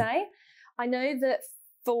 you could say. I know that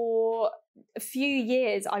for a few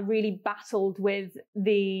years, I really battled with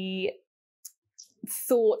the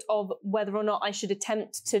thought of whether or not I should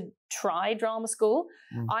attempt to try drama school.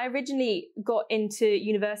 I originally got into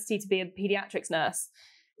university to be a paediatrics nurse.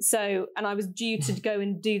 So, and I was due to go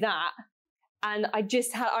and do that. And I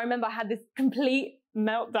remember I had this complete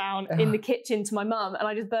meltdown in the kitchen to my mum, and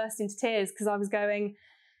I just burst into tears because I was going,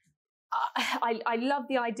 I love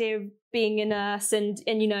the idea of being a nurse, and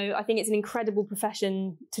you know, I think it's an incredible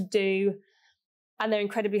profession to do, and they're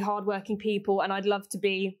incredibly hardworking people, and I'd love to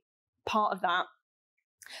be part of that.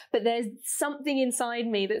 But there's something inside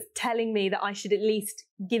me that's telling me that I should at least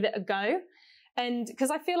give it a go. And because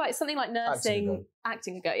I feel like something like nursing,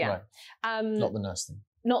 acting a go, yeah. Right. Not the nurse thing.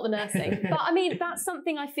 Not the nursing. But I mean, that's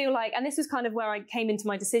something I feel like, and this was kind of where I came into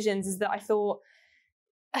my decisions, is that I thought,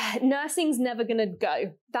 nursing's never going to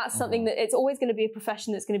go. That's something that it's always going to be a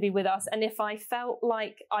profession that's going to be with us. And if I felt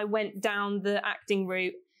like I went down the acting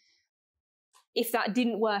route, if that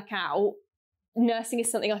didn't work out, nursing is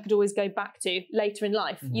something I could always go back to later in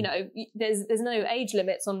life. You know, there's no age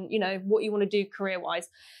limits on, you know, what you want to do career-wise.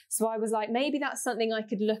 So I was like, maybe that's something I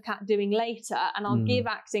could look at doing later, and I'll give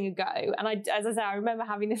acting a go. And as I say, I remember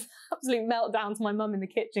having this absolute meltdown to my mum in the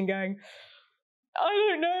kitchen going, I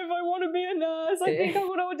don't know if I want to be a nurse. I think I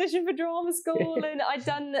want to audition for drama school. And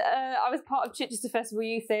I was part of Chichester Festival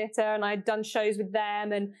Youth Theatre, and I'd done shows with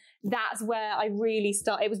them. And that's where I really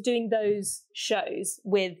started. It was doing those shows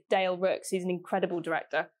with Dale Rooks, who's an incredible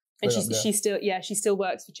director. And she still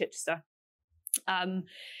works for Chichester.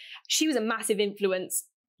 She was a massive influence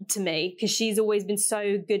to me because she's always been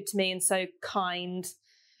so good to me and so kind,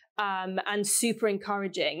 and super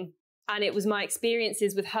encouraging. And it was my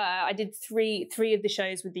experiences with her. I did three of the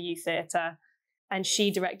shows with the youth theatre, and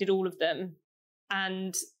she directed all of them.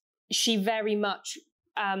 And she very much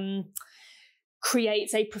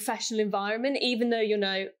creates a professional environment, even though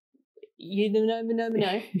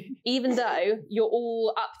even though you're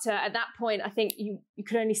all up to, at that point, I think you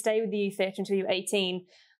could only stay with the youth theatre until you were 18.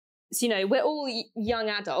 So, we're all young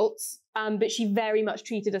adults, but she very much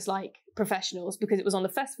treated us like professionals because it was on the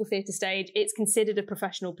festival theatre stage. It's considered a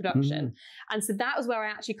professional production. And so that was where I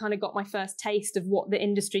actually kind of got my first taste of what the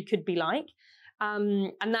industry could be like.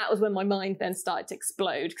 And that was when my mind then started to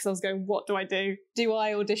explode because I was going, what do I do? Do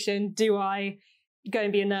I audition? Do I go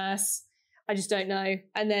and be a nurse? I just don't know.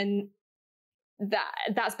 And then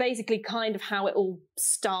that's basically kind of how it all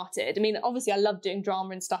started. I mean, obviously I loved doing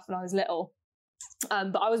drama and stuff when I was little.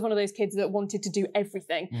 But I was one of those kids that wanted to do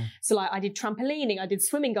everything. So like I did trampolining, I did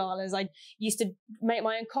swimming galas, I used to make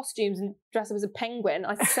my own costumes and dress up as a penguin.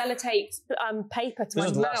 I sellotaped paper to my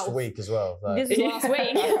mouth. This was last week as well. This was last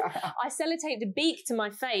week. I sellotaped a beak to my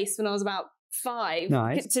face when I I was about 5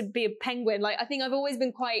 to be a penguin. Like I think I've always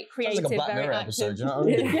been quite creative. Sounds like a Black Mirror episode, do you know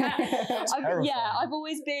what I mean? I've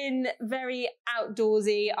always been very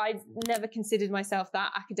outdoorsy. I've never considered myself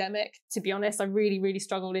that academic, to be honest. I really, really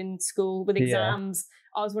struggled in school with exams.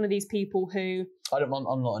 I was one of these people who... I'm not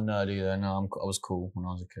a nerd either. No, I was cool when I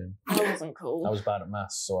was a kid. I wasn't cool. I was bad at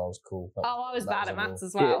maths, so I was cool. I was bad at maths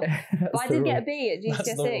as well. But I did get a B at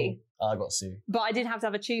GCSE. I got a C. But I did have to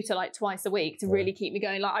have a tutor like twice a week to really keep me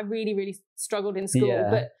going. Like I really, really struggled in school.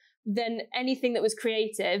 But then anything that was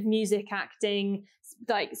creative, music, acting,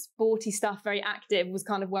 like sporty stuff, very active, was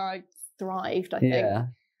kind of where I thrived, I think.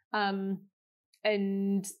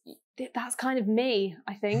 And that's kind of me,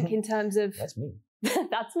 I think, in terms of... That's me.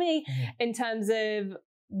 That's me in terms of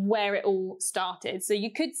where it all started. So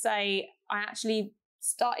you could say I actually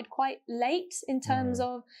started quite late in terms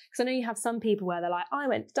of, because I know you have some people where they're like, I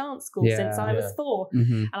went to dance school since I was 4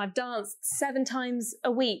 and I've danced 7 times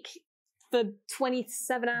a week for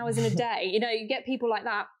 27 hours in a day. You get people like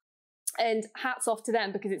that, and hats off to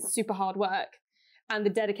them because it's super hard work and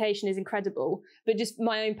the dedication is incredible. But just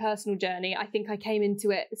my own personal journey, I think I came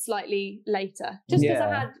into it slightly later just because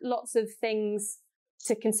I had lots of things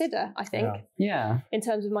to consider, I think, in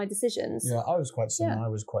terms of my decisions. Yeah, I was quite similar. I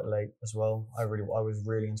was quite late as well. I was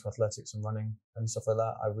really into athletics and running and stuff like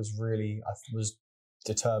that. I was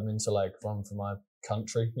determined to like run for my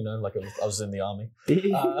country, like I was in the army.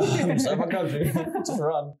 So my country, just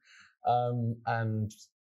run. And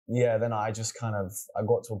yeah, then I just I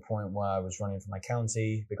got to a point where I was running for my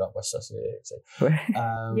county, big up West Sussex.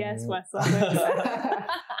 Yes, West Sussex.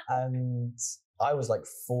 And I was like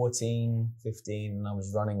 14, 15, and I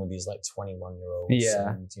was running with these like 21-year-olds. Yeah.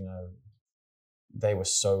 And, they were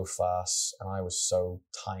so fast, and I was so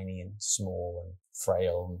tiny and small and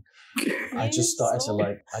frail. And I just started to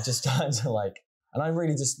and I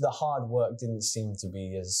really the hard work didn't seem to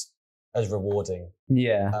be as rewarding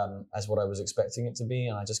as what I was expecting it to be.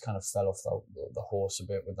 And I just kind of fell off the horse a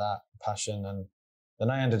bit with that passion. And then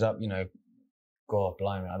I ended up, God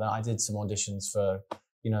blimey, I did some auditions for,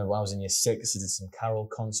 when I was in year 6, I did some carol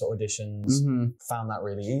concert auditions, found that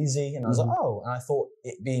really easy. And I was like, oh, and I thought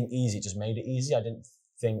it being easy just made it easy. I didn't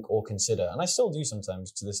think or consider, and I still do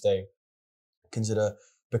sometimes to this day, consider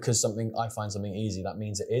because I find something easy, that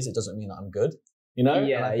means it is. It doesn't mean that I'm good, And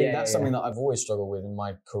I think that's something that I've always struggled with in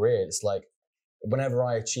my career. It's like, whenever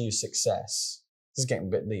I achieve success, this is getting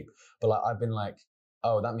a bit deep, but like I've been like,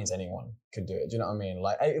 oh, that means anyone could do it. Do you know what I mean?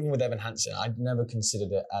 Like even with Hansen, I'd never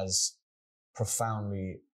considered it as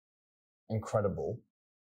profoundly incredible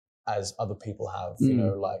as other people have,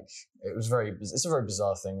 like it's a very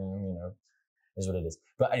bizarre thing, and is what it is.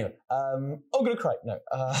 But anyway, I'm gonna cry. No.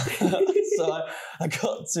 So I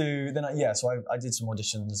got to, then I did some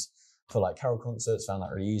auditions for like carol concerts, found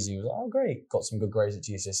that really easy. Was like, oh great, got some good grades at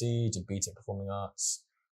GCSE, did BTEC Performing Arts,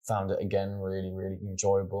 found it again really, really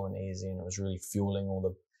enjoyable and easy, and it was really fueling all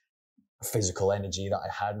the physical energy that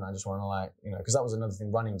I had, and I just want to because that was another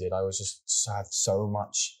thing running did. I was just had so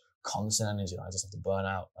much constant energy, and I just had to burn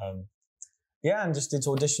out. And just did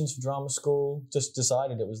auditions for drama school. Just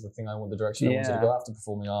decided it was the thing I wanted, the direction I wanted to go after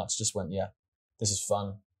performing arts. Just went, this is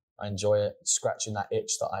fun. I enjoy it. Scratching that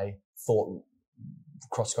itch that I thought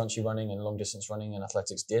cross-country running and long-distance running and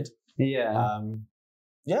athletics did. Yeah.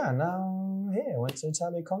 Yeah, now here. Went to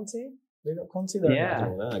Italia Conti. They got Conti there. Yeah.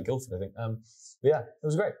 They're in Guildford, I think. But yeah, it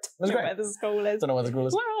was great. It was great. Where the school is. Don't know where the school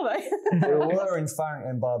is. Where are they? They were in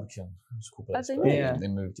Farrington, Barbican. It was a cool place. They But moved? Yeah. They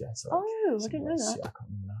moved, yeah. So Oh, I didn't know that. Yeah, I can't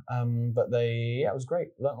remember now. But it was great.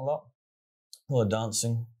 Learned a lot. A lot of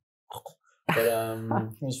dancing. But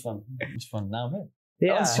it was fun. It was fun. Now I'm here.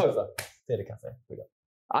 Yeah. On the sofa. Theatre Cafe. We go.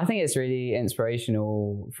 I think it's really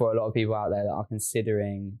inspirational for a lot of people out there that are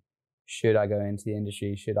considering, should I go into the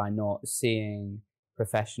industry? Should I not? Seeing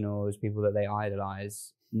professionals, people that they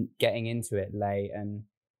idolize, getting into it late, and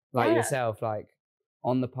like yourself, like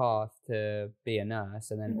on the path to be a nurse,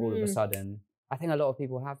 and then all of a sudden, I think a lot of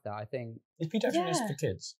people have that. I think Is paediatric for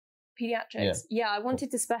kids? Pediatrics. Yeah, I wanted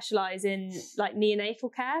to specialise in like neonatal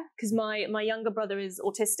care because my younger brother is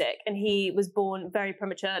autistic and he was born very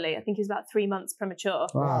prematurely. I think he was about 3 months premature.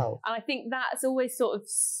 wow. And I think that's always sort of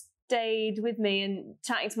stayed with me, and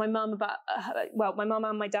chatting to my mum about, my mum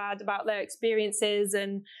and my dad about their experiences,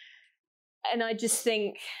 and I just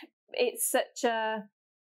think it's such a,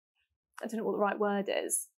 I don't know what the right word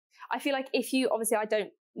is. I feel like if you, obviously I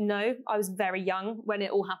don't know, I was very young when it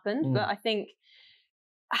all happened, but I think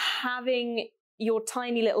having your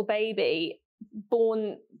tiny little baby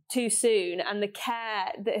born too soon and the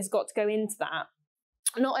care that has got to go into that,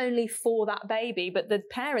 not only for that baby, but the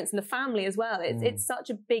parents and the family as well. It's such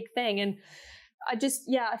a big thing. And I just,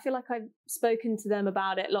 I feel like I've spoken to them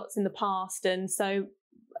about it lots in the past. And so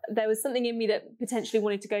there was something in me that potentially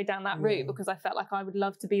wanted to go down that route because I felt like I would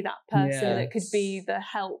love to be that person that could be the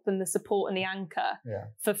help and the support and the anchor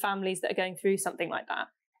for families that are going through something like that.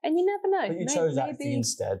 And you never know. But you chose acting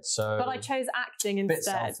instead, so... But I chose acting Bit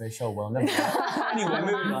instead. selfish, oh well, never mind. Anyway,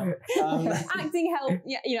 moving on.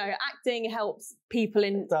 Acting helps people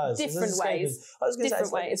in different ways. I was going to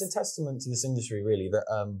say, it's a testament to this industry, really, that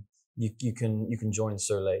you can join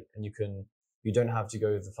so late, and you don't have to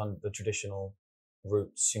go the traditional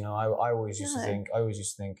routes. You know, I always used to think,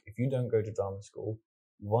 if you don't go to drama school,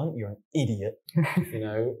 one, you're an idiot, you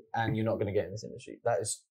know, and you're not going to get in this industry. That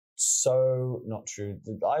is so not true.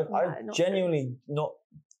 I genuinely, not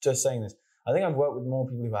just saying this, I think I've worked with more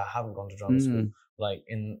people who haven't gone to drama school. Like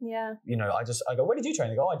you know, I go, where did you train?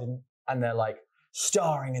 They go, oh, I didn't. And they're like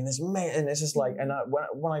starring in this, and it's just like, and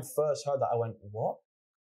when I first heard that, I went, what?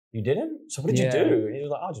 You didn't? So what did you do? And he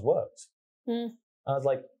was like, oh, I just worked. And I was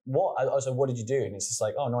like, what? I was like, what did you do? And it's just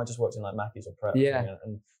like, oh no, I just worked in like Mackey's or Prep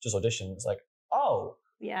and just auditioned. It's like, oh.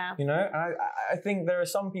 Yeah. You know, and I think there are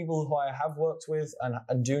some people who I have worked with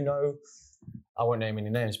and do know, I won't name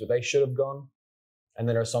any names, but they should have gone. And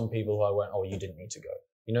then there are some people who I went, oh, you didn't need to go.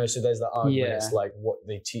 You know, so there's that argument. It's like what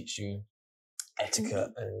they teach you, etiquette,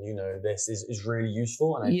 and you know, this is really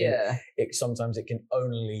useful. And I think sometimes it can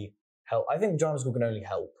only help. I think drama school can only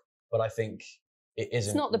help, but I think it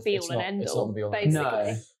isn't. It's not the be all and end all. It's not the be all and end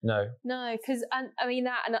all. No, because I mean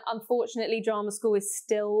that, and unfortunately, drama school is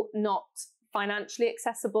still not financially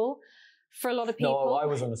accessible for a lot of people. No, I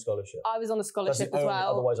was on a scholarship. I was on a scholarship as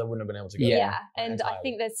well. Otherwise, I wouldn't have been able to go. Yeah, and entirely. I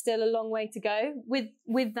think there's still a long way to go with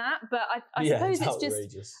that. But I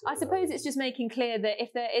suppose it's just making clear that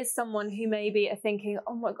if there is someone who maybe are thinking,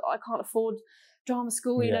 oh my God, I can't afford drama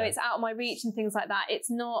school, you know, it's out of my reach and things like that.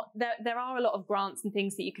 It's not. There are a lot of grants and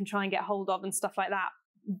things that you can try and get hold of and stuff like that.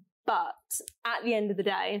 But at the end of the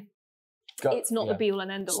day, it's not the be all and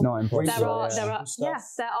end all. It's not important. There are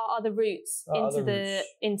other routes into the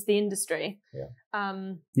industry.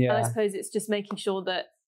 And I suppose it's just making sure that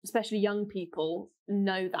especially young people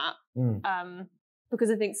know that. Because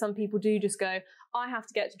I think some people do just go, I have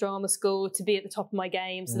to get to drama school to be at the top of my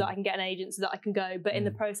game so that I can get an agent, so that I can go. But in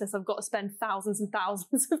the process, I've got to spend thousands and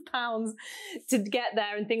thousands of pounds to get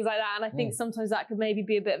there and things like that. And I think sometimes that could maybe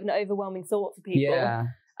be a bit of an overwhelming thought for people. Yeah.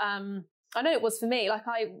 I know it was for me. Like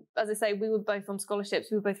as I say, we were both on scholarships.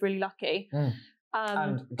 We were both really lucky.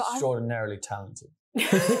 And extraordinarily talented.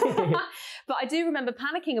 But I do remember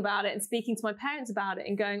panicking about it and speaking to my parents about it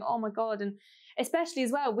and going, oh my God. And especially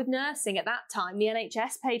as well with nursing at that time, the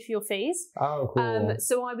NHS paid for your fees. Oh, cool.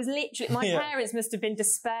 So I was literally, my parents must have been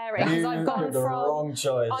despairing because I've gone from,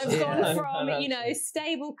 you know,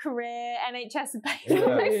 stable career, NHS paid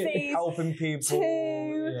for my fees, helping people,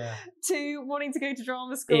 to wanting to go to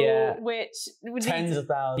drama school, which would tens of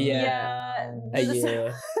thousands a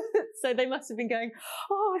year. So they must have been going,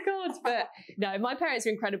 oh my God. But no, my parents are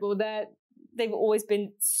incredible. They've always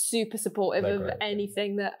been super supportive of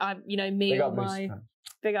anything that I, you know, me or my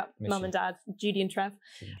big up mum and dad, Judy and Trev.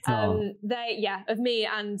 Of me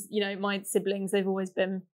and, you know, my siblings, they've always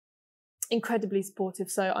been incredibly supportive.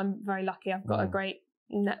 So I'm very lucky. I've got a great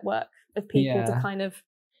network of people to kind of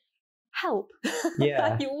help.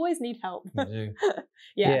 Yeah. You always need help. You do.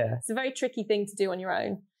 Yeah. It's a very tricky thing to do on your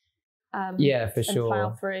own. Yeah, for and sure.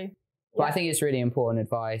 plow through. But I think it's really important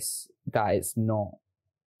advice that it's not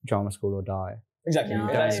drama school or die. Exactly. No.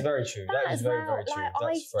 That's very true. That is very, very true. Like,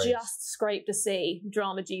 That's I phrase. just scraped a C,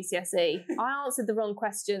 drama GCSE. I answered the wrong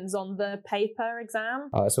questions on the paper exam.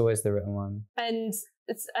 Oh, it's always the written one. And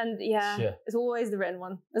it's always the written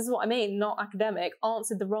one. This is what I mean, not academic.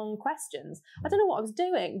 Answered the wrong questions. I don't know what I was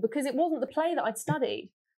doing because it wasn't the play that I'd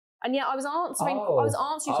studied. And yet I was answering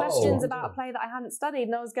questions about a play that I hadn't studied,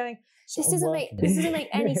 and I was going, this doesn't make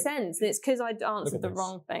any sense. And it's because I'd answered the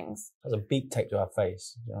wrong things. That's a beat taped to our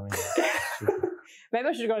face. You know what I mean? Maybe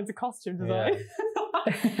I should have gone into costume design.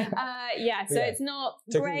 So it's not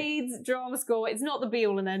grades, drama school. It's not the be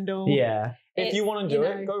all and end all. Yeah. If you want to do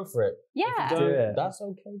it, go for it. Yeah. If you don't, that's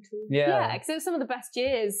okay too. Yeah, because it was some of the best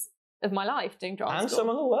years of my life doing drama And school. some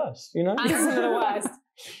of the worst, you know? And some of the worst.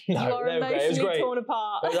 No, you are emotionally torn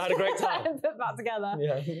apart. I had a great time. Put that together.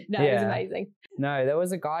 Yeah. No, it was amazing. No, there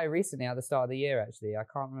was a guy recently at the start of the year, actually. I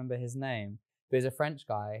can't remember his name. But he was a French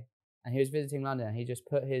guy. And he was visiting London, and he just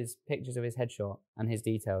put his pictures of his headshot and his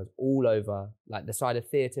details all over, like the side of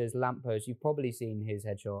theatres, lampposts. You've probably seen his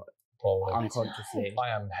headshot unconsciously. I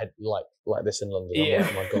am like this in London. Yeah.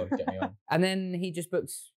 Oh my God, get me on. And then he just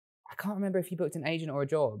booked, I can't remember if he booked an agent or a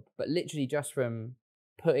job, but literally just from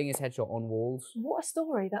putting his headshot on walls. What a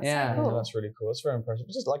story. That's so Yeah, cool. that's really cool. That's very impressive.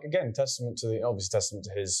 Just like, again, testament to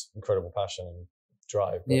his incredible passion and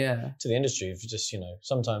drive. But to the industry, for just,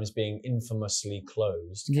 sometimes being infamously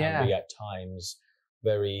closed can be at times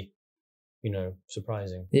very,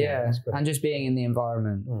 surprising. Yeah, and just being in the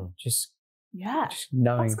environment, just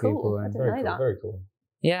knowing that's cool. people. I And didn't know that. Very cool.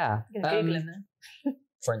 Yeah. I'm gonna Google him then.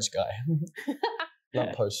 French guy.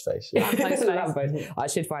 Lamppost face. Lamppost. I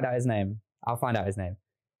should find out his name. I'll find out his name.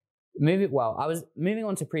 I was moving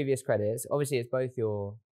on to previous credits. Obviously, it's both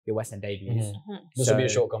your West End debuts. Mm-hmm. This will be a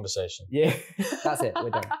short conversation. Yeah, that's it. We're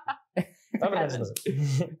done.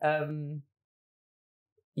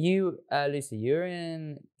 You, Lucy, you were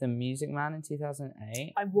in The Music Man in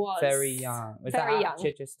 2008. I was very young. Was very that young. at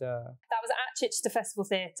Chichester? That was at Chichester Festival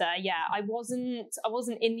Theatre. Yeah, I wasn't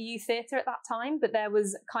in the youth theatre at that time, but there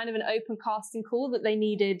was kind of an open casting call that they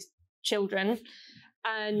needed children,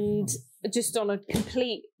 and just on a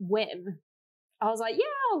complete whim, I was like, yeah,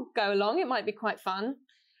 I'll go along. It might be quite fun.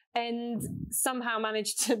 And somehow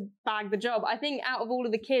managed to bag the job. I think out of all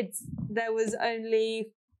of the kids, there was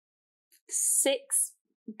only 6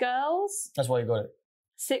 girls. That's why you got it.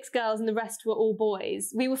 6 girls, and the rest were all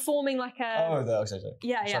boys. We were forming like a... Oh, sorry.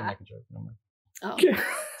 Yeah, I'm make a joke. No, oh,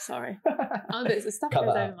 sorry. The stuff goes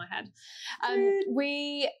over my head.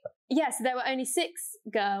 So there were only 6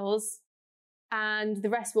 girls, and the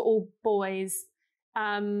rest were all boys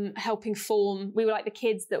helping form. We were like the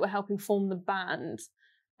kids that were helping form the band.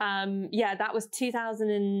 That was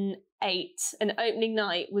 2008, and opening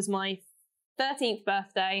night was my 13th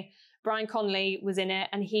birthday. Brian Connolly was in it,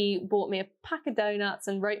 and he bought me a pack of donuts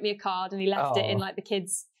and wrote me a card, and he left it in like the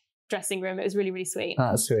kids' dressing room. It was really, really sweet.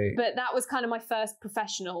 That's sweet. But that was kind of my first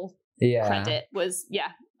professional credit was,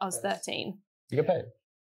 I was 13. You get paid?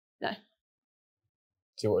 No.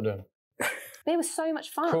 See what we're doing. They were so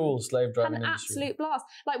much fun. Cool, slave driving An industry. absolute blast.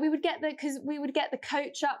 Like we would get the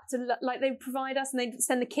coach up to, like they would provide us, and they'd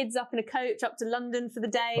send the kids up in a coach up to London for the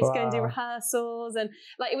day to go and do rehearsals, and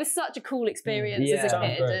like it was such a cool experience as a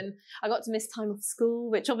kid. And I got to miss time off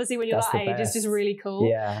school, which obviously when you're that age is just really cool.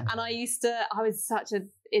 Yeah. And I was such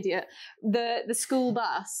an idiot. The school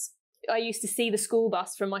bus. I used to see the school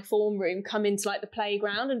bus from my form room come into like the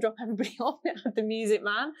playground and drop everybody off. It had The Music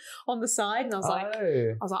Man on the side, and I was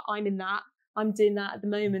like, I'm in that. I'm doing that at the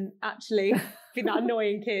moment, actually. Being that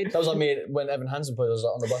annoying kid. That was like me when Evan Hansen put us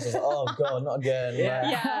on the bus. I was like, oh God, not again.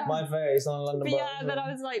 My face on a London bus. Yeah, then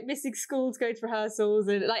I was like missing school to go to rehearsals,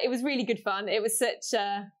 and like it was really good fun. It was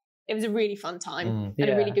it was a really fun time, and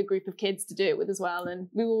a really good group of kids to do it with as well. And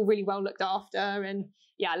we were all really well looked after, and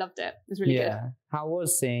I loved it. It was really good. How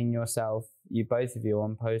was seeing yourself, both of you,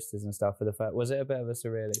 on posters and stuff for the first? Was it a bit of a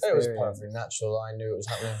surreal experience? It was perfectly natural. I knew it was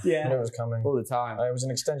happening. I knew it was coming all the time. It was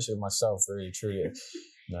an extension of myself, really, truly.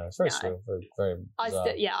 No, it's very surreal, very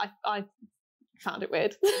bizarre. I found it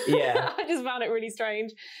weird. Yeah, I just found it really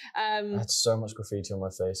strange. I had so much graffiti on my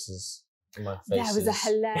faces. There was a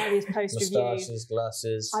hilarious poster of you. Moustaches,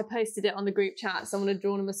 glasses. I posted it on the group chat. Someone had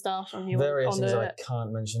drawn a moustache on you. Various things I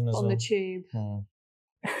can't mention as well. On the tube. Yeah.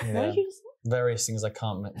 What did you just say? Various things I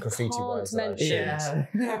can't graffiti-wise. Yeah.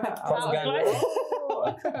 Propaganda.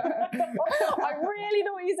 I really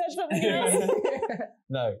thought you said something else.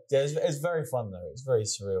 No, it's very fun though. It's very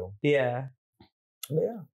surreal. Yeah. But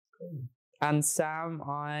yeah, cool. And Sam,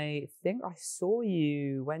 I think I saw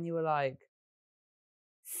you when you were like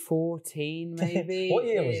 14, maybe. What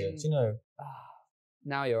year was it? Do you know?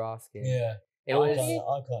 Now you're asking. Yeah. It was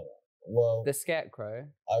I can't. Well, the Scarecrow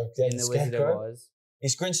in the Wizard of Oz.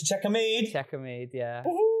 He's Grinch to Check-a-Mead. Check-a-Mead, yeah.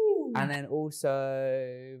 Woohoo! And then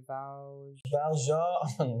also Valjean,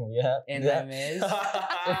 yeah. In Les Mis.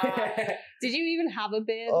 Did you even have a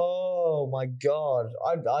beard? Oh my god,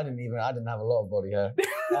 I didn't have a lot of body hair.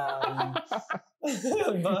 But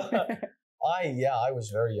I was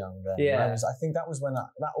very young then. Yeah. I think that was when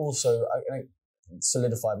that also I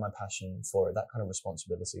solidified my passion for it. That kind of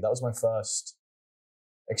responsibility. That was my first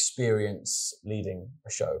experience leading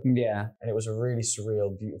a show. Yeah. And it was a really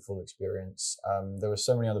surreal, beautiful experience. There were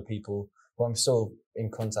so many other people who I'm still in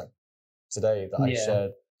contact today that I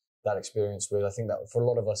shared that experience with. I think that for a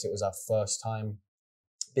lot of us, it was our first time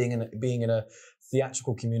being in a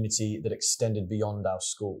theatrical community that extended beyond our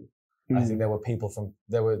school. I think there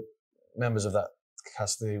were members of that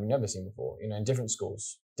cast that we've never seen before, you know, in different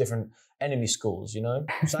schools, different enemy schools, you know,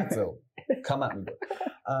 Sackville, come at me.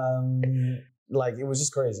 Like, it was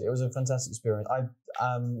just crazy. It was a fantastic experience.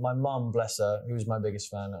 My mum, bless her, who was my biggest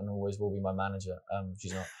fan and always will be my manager,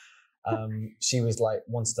 she's not, she was like,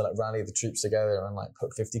 wanted to like rally the troops together and like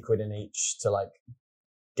put 50 quid in each to like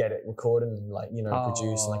get it recorded and like, you know,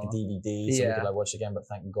 produce like a DVD so we could like watch it again, but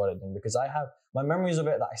thank God it didn't, because I have my memories of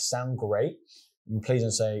it that I sound great. And please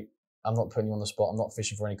don't say, I'm not putting you on the spot, I'm not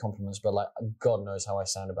fishing for any compliments, but like, God knows how I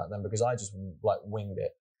sound about them because I just like winged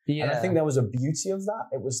it. Yeah. And I think there was a beauty of that.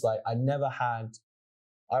 It was like, I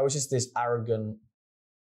was just this arrogant,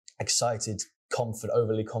 excited,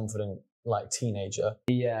 overly confident, like teenager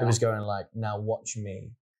who was going like, now watch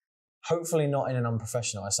me. Hopefully not in an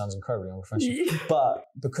unprofessional, that sounds incredibly unprofessional, but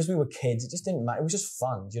because we were kids, it just didn't matter. It was just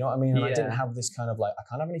fun. Do you know what I mean? And I didn't have this kind of like, I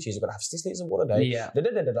can't have any cheese, I've got to have 6 liters of water a day. Yeah.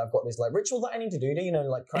 I've got this like ritual that I need to do, you know,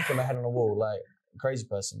 like cracking my head on a wall, like crazy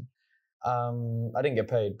person. I didn't get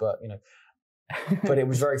paid, but you know, but it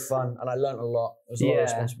was very fun and I learned a lot. There was a lot of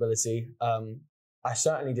responsibility. I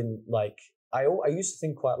certainly didn't like, I used to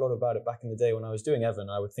think quite a lot about it back in the day when I was doing Evan.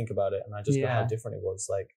 I would think about it and I just know how different it was.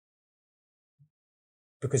 Like,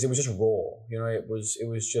 because it was just raw, you know, it was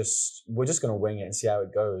just, we're just going to wing it and see how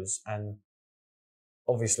it goes. And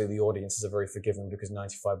obviously the audiences are very forgiving because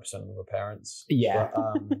 95% of them are parents. Yeah.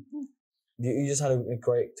 But, you just had a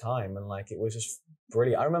great time and like, it was just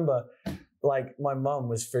brilliant. I remember like my mum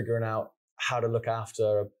was figuring out how to look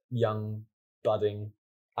after a young budding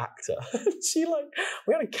actor.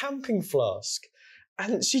 We had a camping flask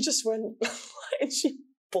and she just went, and she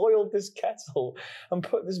boiled this kettle and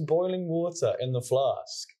put this boiling water in the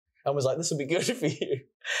flask and was like, this will be good for you.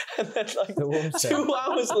 And then like 2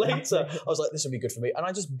 hours later, I was like, this will be good for me. And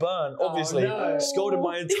I just burned, obviously, scalded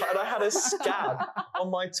my entire, and I had a scab on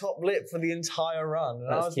my top lip for the entire run.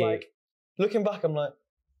 And I was like, looking back, I'm like,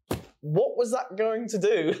 what was that going to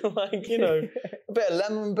do? Like, you know, a bit of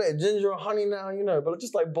lemon, a bit of ginger or honey now, you know, but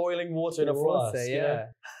just like boiling water in a flask. Yeah. You know?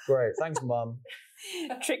 Great. Thanks, Mum.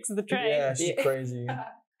 Tricks of the trade. Yeah, she's crazy.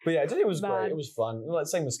 But yeah, it was great. It was fun. Like,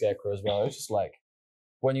 same with Scarecrow as well. It was just like,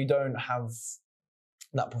 when you don't have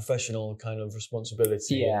that professional kind of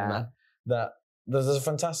responsibility. Yeah. That there's a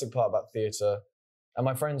fantastic part about theatre. And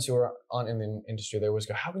my friends who aren't in the industry, they always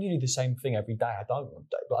go, how can you do the same thing every day? I don't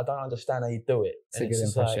understand how you do it. It's a good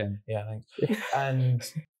impression. Like, yeah, thanks. And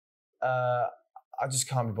I just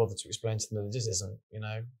can't be bothered to explain to them that it just isn't, you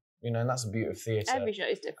know, and that's the beauty of theatre. Every show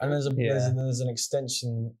is different. And there's an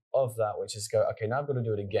extension of that, which is go, okay, now I've got to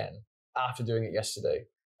do it again after doing it yesterday.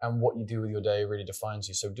 And what you do with your day really defines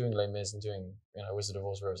you. So doing Les Mis and doing, you know, Wizard of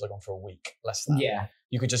Oz, where it was like on for a week, less than that. Yeah.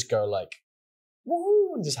 You could just go like,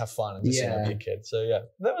 woohoo, and just have fun and just be a kid. So yeah,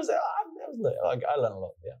 that was lit. I learned a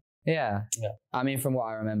lot. Yeah. I mean, from what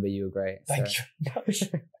I remember, you were great. Thank you.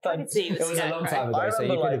 It was a long time ago, so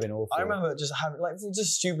you could have been awful. I remember just having like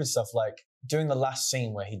just stupid stuff like doing the last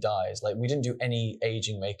scene where he dies. Like we didn't do any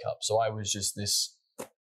aging makeup, so I was just this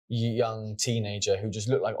young teenager who just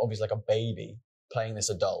looked like obviously like a baby playing this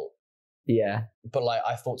adult. Yeah. But like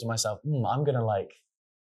I thought to myself, I'm gonna like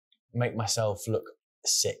make myself look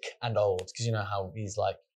sick and old because you know how he's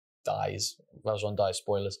like dies. Valjean dies.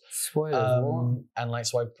 Spoilers. And like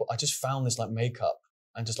so I just found this like makeup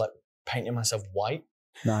and just like painted myself white.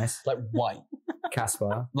 Nice. Like white.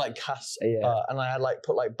 Casper. Like Casper. Yeah. And I had like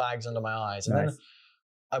put like bags under my eyes and then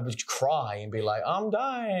I would cry and be like, I'm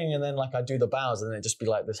dying. And then like I'd do the bows and then it'd just be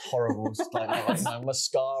like this horrible, like my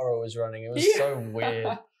mascara was running. It was so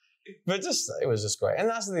weird. But it was just great. And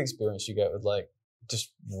that's the experience you get with like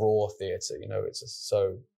just raw theatre, you know, it's just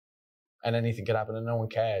so, and anything could happen and no one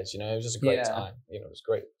cares, you know, it was just a great time. You know, it was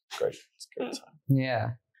great. It's a great time.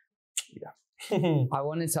 Yeah. I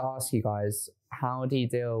wanted to ask you guys, how do you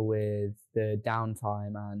deal with the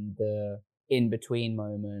downtime and the in-between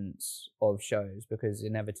moments of shows? Because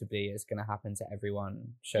inevitably it's going to happen to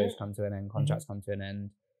everyone. Shows come to an end, contracts come to an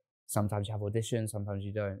end. Sometimes you have auditions, sometimes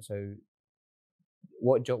you don't. So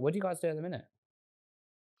what do you guys do at the minute?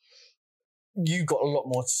 You got a lot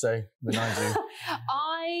more to say than I do.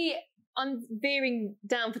 I'm veering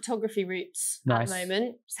down photography routes Nice. at the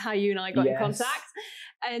moment. It's how you and I got in contact.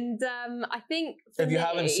 And I think if you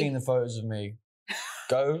haven't seen the photos of me,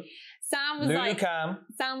 go. Sam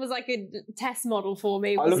was like a test model for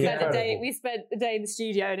me. We spent a day in the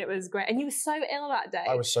studio and it was great. And you were so ill that day.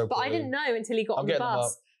 I was so But poorly. I didn't know until he got on the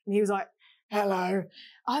bus. And he was like, hello.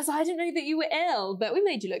 I was like, I didn't know that you were ill, but we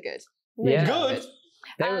made you look good. Good.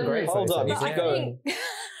 They were great. Hold up.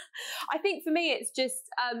 I think for me, it's just,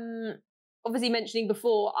 obviously mentioning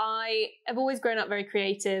before, I have always grown up very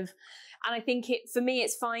creative. And I think for me,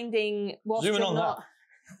 it's finding whilst Zooming you're on not... that.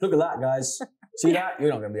 Look at that, guys. See that? You're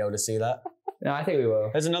not going to be able to see that. No, I think we will.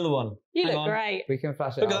 There's another one. You Hang look on. great. We can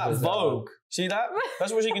flash it. Look at that Vogue. See that?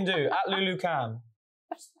 That's what she can do. At Lulu Cam.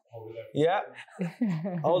 Yeah.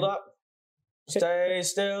 Hold up. Stay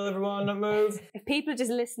still, everyone. Don't move. If people are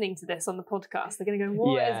just listening to this on the podcast, they're going to go,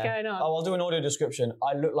 what is going on? Oh, I'll do an audio description.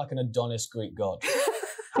 I look like an Adonis Greek god.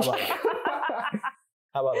 How about that?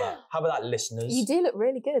 How about that? How about that, listeners? You do look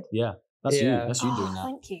really good. Yeah. That's you. That's you doing that.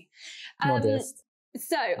 Thank you. Modest.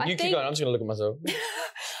 So I think... keep going. I'm just going to look at myself.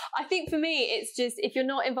 I think for me, it's just, if you're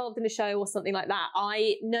not involved in a show or something like that,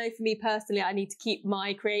 I know for me personally, I need to keep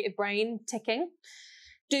my creative brain ticking,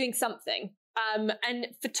 doing something. And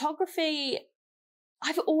photography,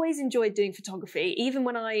 I've always enjoyed doing photography, even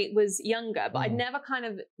when I was younger, but I'd never kind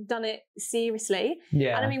of done it seriously.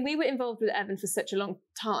 Yeah. And I mean, we were involved with Evan for such a long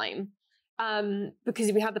time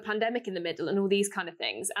because we had the pandemic in the middle and all these kind of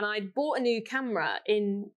things. And I bought a new camera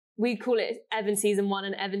we call it Evan season 1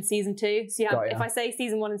 and Evan season 2. So you have, if I say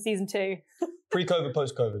season 1 and season 2. Pre-COVID,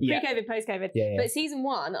 post-COVID. Pre-COVID, post-COVID. Yeah. But season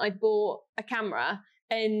 1, I bought a camera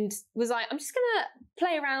and was like, I'm just going to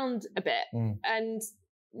play around a bit. And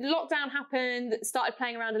lockdown happened, started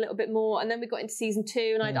playing around a little bit more. And then we got into season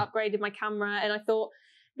 2 and I'd upgraded my camera. And I thought,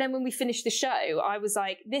 then when we finished the show, I was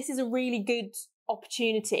like, this is a really good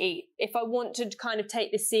opportunity. If I want to kind of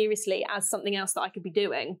take this seriously as something else that I could be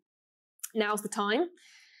doing, now's the time.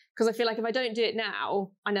 Because I feel like if I don't do it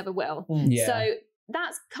now, I never will. Yeah. So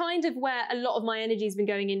that's kind of where a lot of my energy has been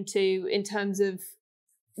going into in terms of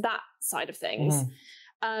that side of things.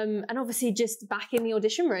 And obviously just back in the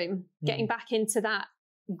audition room, getting back into that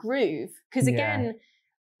groove. Because again,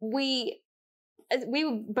 we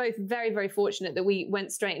were both very, very fortunate that we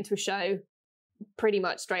went straight into a show pretty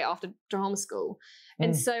much straight after drama school.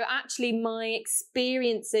 And so actually my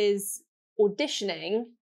experiences auditioning,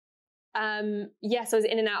 yes, I was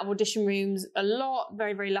in and out of audition rooms a lot,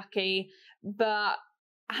 very, very lucky, but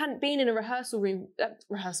I hadn't been in a rehearsal room.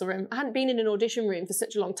 I hadn't been in an audition room for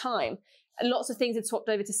such a long time. And lots of things had swapped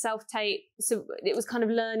over to self-tape. So it was kind of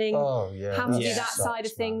learning how to do that side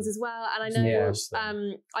of things as well. And I know,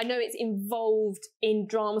 I know it's involved in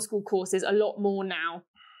drama school courses a lot more now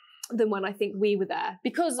than when I think we were there.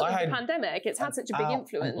 Because of the pandemic, it's had such a big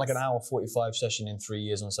influence. Like an hour 45 session in 3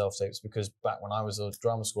 years on self-tapes, because back when I was a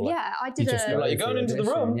drama school, I did you're going into the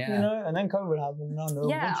room, you know, and then COVID happened.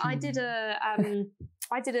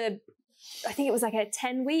 I think it was like a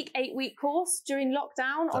 8-week course during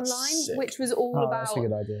lockdown online, which was all about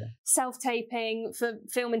self-taping for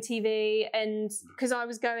film and TV. And because I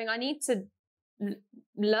was going, I need to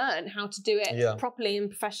learn how to do it properly and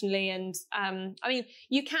professionally. And I mean,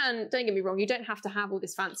 don't get me wrong, you don't have to have all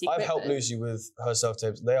this fancy equipment. I've helped Lucy with her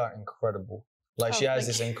self-tapes. They are incredible. Like she has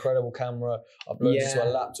this incredible camera, uploads it to her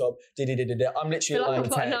laptop. I'm literally like,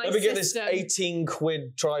 let me get this 18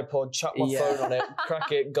 quid tripod, chuck my phone on it,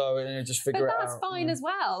 crack it, go, and then just figure it out. But that's fine as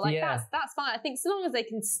well. Like that's fine. I think so long as they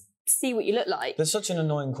can see what you look like. There's such an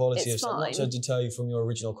annoying quality of stuff. Not to deter you from your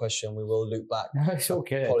original question, we will loop back. No, it's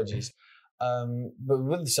okay. Apologies. But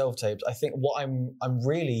with the self-tapes, I think what I'm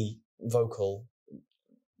really vocally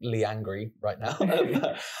angry right now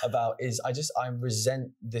about is I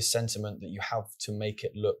resent this sentiment that you have to make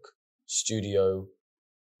it look studio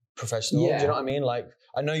professional. Do you know what I mean? Like,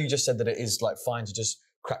 I know you just said that it is like fine to just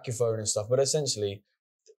crack your phone and stuff, but essentially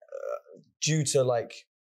due to like,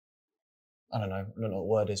 I don't know what the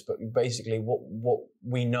word is, but basically what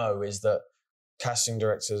we know is that casting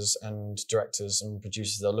directors and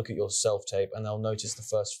producers, they'll look at your self-tape and they'll notice the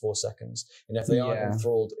first 4 seconds. And if they aren't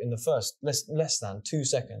enthralled in the first less than 2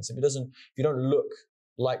 seconds, if you don't look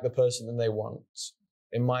like the person that they want,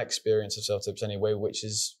 in my experience of self-tapes anyway, which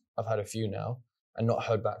is, I've had a few now, and not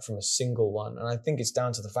heard back from a single one. And I think it's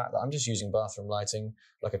down to the fact that I'm just using bathroom lighting,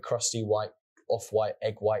 like a crusty white, off-white,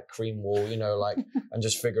 egg white cream wall, you know, like, and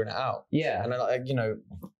just figuring it out. Yeah. And I, like, you know,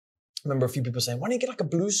 remember a few people saying, why don't you get like a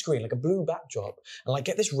blue screen, like a blue backdrop, and like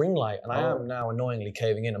get this ring light? And I am now annoyingly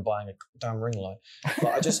caving in and buying a damn ring light.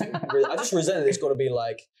 But I just resent it. It's got to be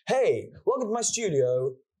like, hey, welcome to my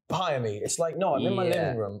studio, hire me. It's like, no, I'm in my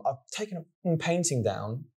living room. I've taken a painting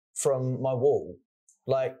down from my wall.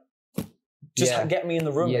 Like, just get me in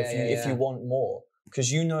the room if you want more.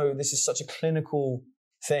 Because you know this is such a clinical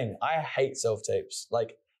thing. I hate self-tapes.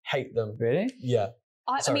 Like, hate them. Really? Yeah.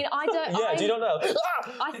 I mean, I don't. Yeah, do you not know?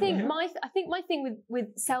 I think my thing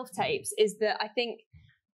with self tapes is that I think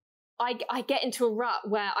I get into a rut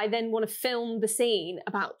where I then want to film the scene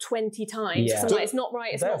about 20 times. Yeah. So I'm like, it's not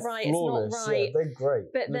right. It's not right. Flawless. It's not right. Yeah, they're great.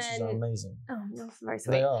 But This then, is amazing. oh, that's very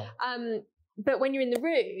sweet. They are. But when you're in the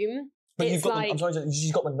room, but it's you've got like, I'm sorry,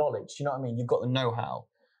 you've got the knowledge. You know what I mean? You've got the know-how.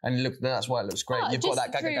 And look, that's why it looks great. You've got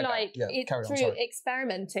that through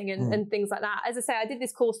experimenting Mm. and things like that. As I say, I did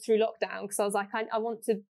this course through lockdown because I was like, I want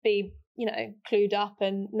to be, you know, clued up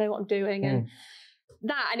and know what I'm doing and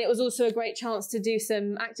that. And it was also a great chance to do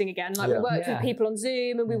some acting again. Like we worked with people on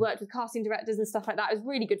Zoom and we worked with casting directors and stuff like that. It was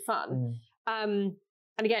really good fun.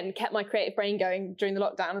 And again, kept my creative brain going during the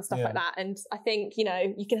lockdown and stuff like that. And I think, you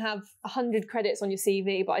know, you can have 100 credits on your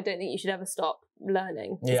CV, but I don't think you should ever stop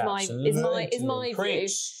learning. Yeah, is my view.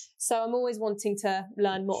 So I'm always wanting to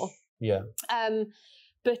learn more. Yeah.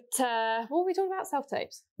 But what were we talking about?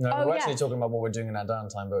 Self-tapes? No, we're actually talking about what we're doing in our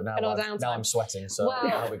downtime, but now I'm sweating, so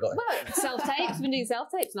how we got it? Self-tapes. We've been doing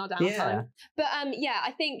self-tapes in our downtime. But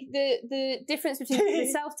I think the difference between the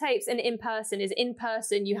self-tapes and in-person is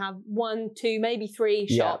in-person you have 1, 2, maybe 3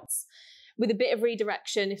 shots with a bit of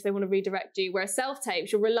redirection if they want to redirect you, whereas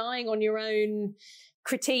self-tapes, you're relying on your own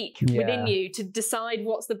critique within you to decide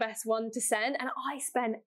what's the best one to send. And I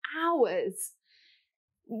spend hours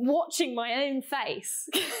watching my own face.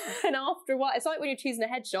 And after a while, it's like when you're choosing a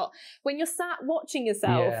headshot, when you're sat watching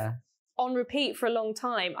yourself on repeat for a long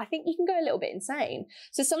time, I think you can go a little bit insane.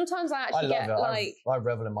 So sometimes I actually I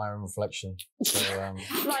revel in my own reflection. So,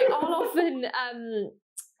 like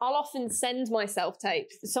I'll often send myself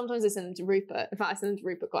tapes. Sometimes I send them to Rupert. In fact, I send them to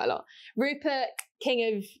Rupert quite a lot. Rupert,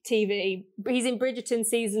 king of TV. He's in Bridgerton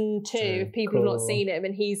season 2. If people have not seen him,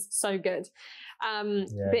 and he's so good.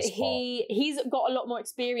 But he's got a lot more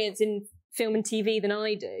experience in film and TV than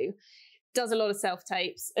I do. Does a lot of self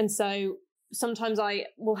tapes, and so sometimes I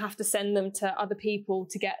will have to send them to other people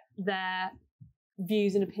to get their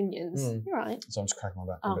views and opinions. You're right. So I'm just cracking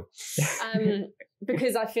my back.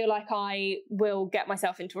 Because I feel like I will get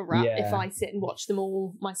myself into a rut if I sit and watch them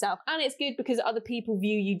all myself. And it's good because other people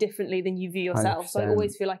view you differently than you view yourself. 100%. So I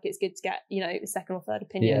always feel like it's good to get, you know, a second or third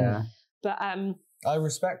opinion. Yeah. But I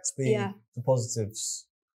respect the positives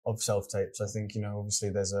of self-tapes. I think, you know,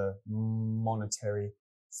 obviously there's a monetary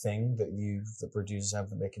thing that producers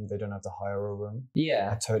have that they don't have to hire a room.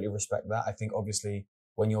 Yeah. I totally respect that. I think obviously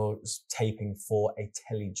when you're taping for a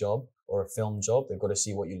telly job or a film job, they've got to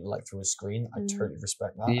see what you look like through a screen. I totally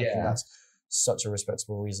respect that. Yeah. I think that's such a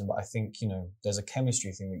respectable reason. But I think, you know, there's a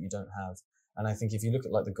chemistry thing that you don't have. And I think if you look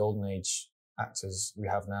at like the golden age actors we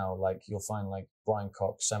have now, like you'll find like Brian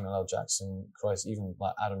Cox, Samuel L. Jackson, Christ, even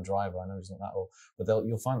like Adam Driver. I know he's not that old, but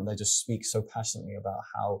you'll find that they just speak so passionately about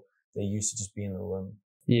how they used to just be in the room.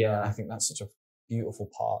 Yeah. And I think that's such a beautiful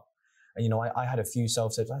part. And, you know, I had a few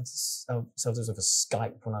self-tapes. I had self-tapes over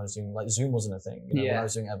Skype when I was doing, like, Zoom wasn't a thing, you know, when I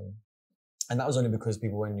was doing Evan. And that was only because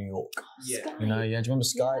people were in New York. You know, do you remember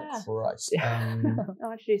Skype? Yeah. Christ.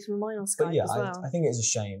 I actually do some of mine on Skype as well. I think it's a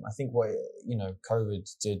shame. I think you know, COVID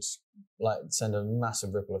did, like, send a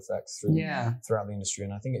massive ripple effect throughout the industry.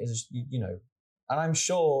 And I think it is, you know, and I'm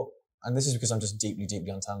sure, and this is because I'm just deeply,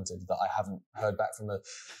 deeply untalented, that I haven't heard back from a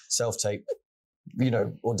self-tape, you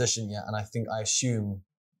know, audition yet. And I assume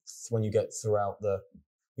when you get throughout the,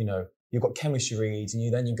 you know, you've got chemistry reads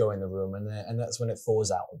and then you go in the room and that's when it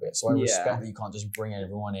falls out a bit. So I respect that you can't just bring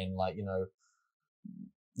everyone in, like, you know,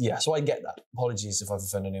 so I get that. Apologies if I've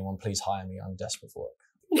offended anyone. Please hire me. I'm desperate for it.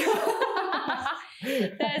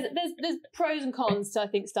 There's pros and cons to, I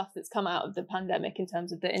think, stuff that's come out of the pandemic in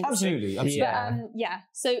terms of the industry. Absolutely. But,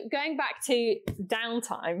 so going back to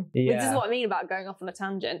downtime, this is what I mean about going off on a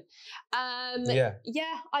tangent.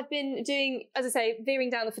 I've been doing, as I say, veering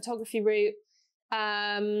down the photography route.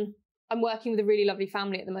 I'm working with a really lovely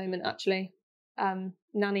family at the moment, actually,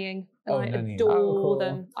 nannying. And I adore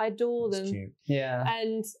them. I adore them. Cute. Yeah.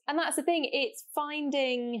 And that's the thing. It's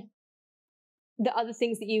finding the other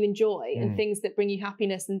things that you enjoy and things that bring you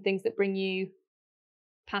happiness and things that bring you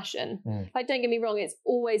passion. Like, don't get me wrong, it's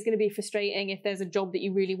always going to be frustrating if there's a job that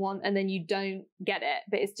you really want and then you don't get it,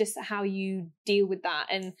 but it's just how you deal with that.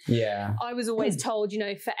 And I was always told, you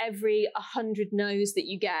know, for every 100 no's that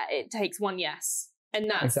you get, it takes one yes. And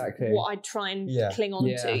that's what I try and cling on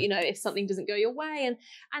to, you know, if something doesn't go your way.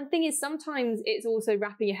 And thing is, sometimes it's also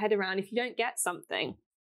wrapping your head around, if you don't get something,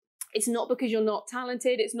 it's not because you're not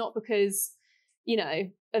talented. It's not because, you know,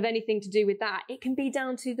 of anything to do with that. It can be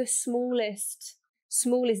down to the smallest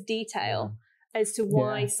detail as to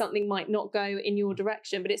why something might not go in your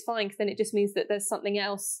direction, but it's fine, because then it just means that there's something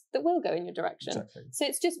else that will go in your direction. So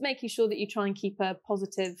it's just making sure that you try and keep a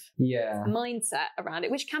positive mindset around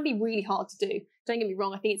it, which can be really hard to do. Don't get me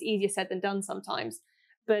wrong, I think it's easier said than done sometimes,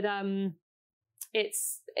 but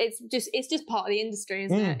it's just part of the industry,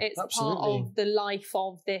 isn't it? It's part of the life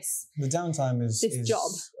of this. The downtime is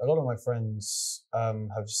job. A lot of my friends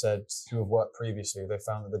have said, who have worked previously, they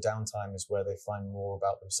found that the downtime is where they find more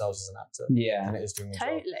about themselves as an actor than it is doing the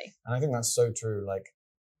job. And I think that's so true. Like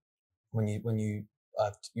when you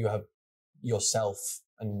have yourself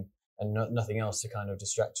and nothing else to kind of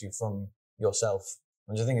distract you from yourself,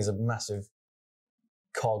 which I think is a massive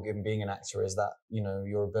cog in being an actor, is that, you know,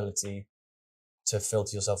 your ability to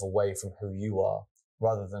filter yourself away from who you are,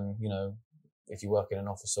 rather than, you know, if you work in an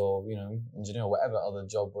office or, you know, engineer or whatever other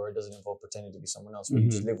job where it doesn't involve pretending to be someone else, where you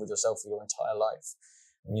just live with yourself for your entire life.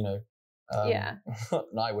 And, you know,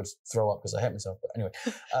 I would throw up because I hate myself, but anyway.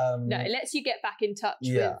 No, it lets you get back in touch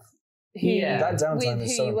with who that downtime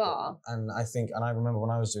is so you are. And I think, and I remember when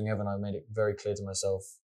I was doing Evan, I made it very clear to myself,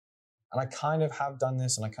 and I kind of have done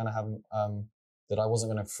this, and I kind of haven't, that I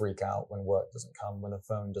wasn't going to freak out when work doesn't come, when the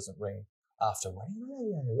phone doesn't ring after,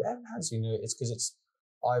 Evan Hansen, you know, it's because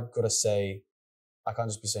I've got to say, I can't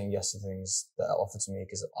just be saying yes to things that are offered to me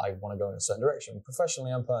because I want to go in a certain direction.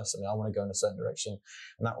 Professionally and personally, I want to go in a certain direction,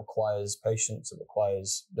 and that requires patience. It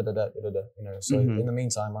requires you know. So in the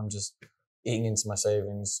meantime, I'm just eating into my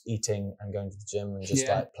savings, eating and going to the gym, and just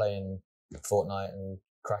like playing Fortnite and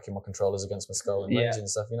cracking my controllers against my skull and raging and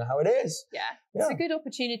stuff. You know how it is. It's a good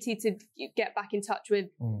opportunity to get back in touch with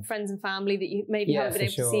friends and family that you maybe haven't been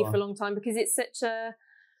able to see for a long time, because it's such a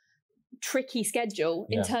tricky schedule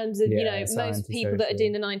in terms of, you know, most people that are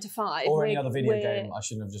doing the 9 to 5. Or any other video game. I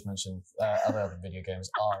shouldn't have just mentioned other video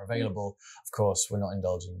games are available. Of course, we're not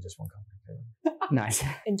indulging in just one company. Nice.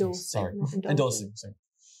 Sorry. Endorsing.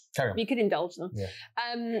 Carry on. You could indulge them.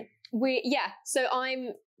 So I'm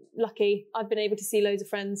lucky. I've been able to see loads of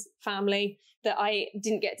friends, family that I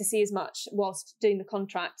didn't get to see as much whilst doing the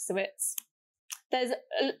contract. So there's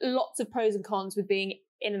lots of pros and cons with being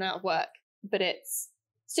in and out of work, but it's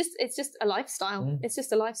just a lifestyle. It's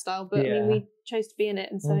just a lifestyle. But I mean, we chose to be in it,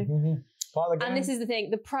 and so. And this is the thing: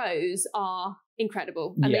 the pros are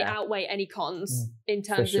incredible, and they outweigh any cons in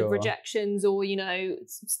terms of rejections or, you know,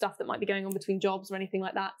 stuff that might be going on between jobs or anything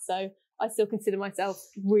like that. So I still consider myself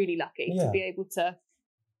really lucky to be able to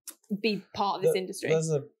be part of this industry. There's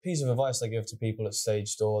a piece of advice I give to people at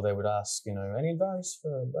stage door. They would ask, you know, any advice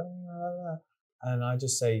for blah, blah, blah. And I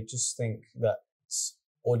just say, just think that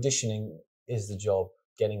auditioning is the job.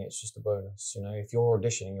 Getting it's just a bonus. You know, if you're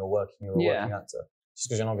auditioning, you're a working actor. Just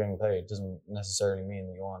because you're not getting paid doesn't necessarily mean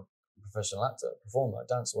that you aren't a professional actor, performer,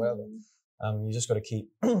 dancer, whatever. You just got to keep.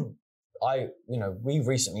 We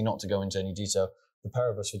recently, not to go into any detail, the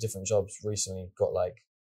pair of us for different jobs recently got like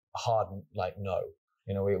a hard no.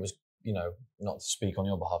 You know, it was, you know, not to speak on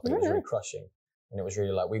your behalf, but it was really crushing, and it was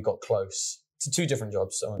really like we got close to 2 different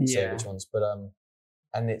jobs. So I won't say which ones, but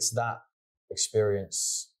and it's that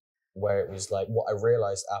experience where it was like, what I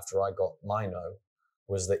realized after I got my no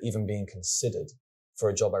was that even being considered for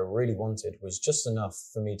a job I really wanted was just enough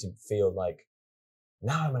for me to feel like,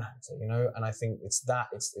 now I'm an actor, you know? And I think it's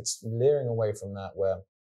leering away from that, where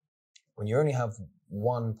when you only have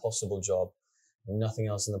one possible job, nothing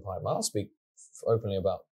else in the pipe. I'll speak openly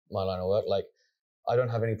about my line of work. Like, I don't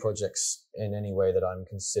have any projects in any way that I'm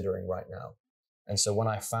considering right now. And so when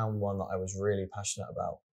I found one that I was really passionate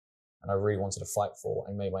about, and I really wanted to fight for,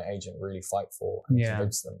 and made my agent really fight for and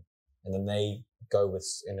convince them, and then they go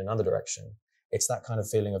in another direction. It's that kind of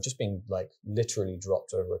feeling of just being like literally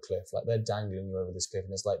dropped over a cliff. Like they're dangling you over this cliff,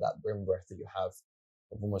 and it's like that brim breath that you have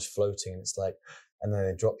of almost floating, and it's like, and then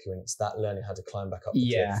they drop you, and it's that learning how to climb back up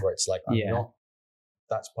the cliff, where it's like,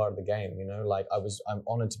 that's part of the game, you know? Like I'm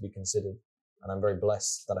honored to be considered, and I'm very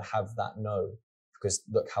blessed that I have that no. Because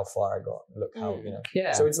look how far I got. Look how, you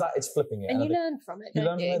know. So it's flipping it. And you learn from it,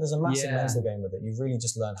 don't you? There's a massive mental game with it. You really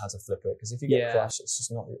just learn how to flip it. Because if you get crushed, it's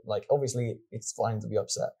just not, like, obviously it's fine to be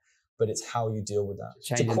upset, but it's how you deal with that.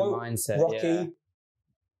 Changing the mindset, Rocky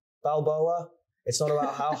Balboa, it's not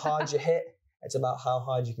about how hard you hit. It's about how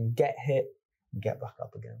hard you can get hit get back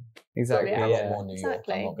up again. Exactly. A Yeah. lot more New York.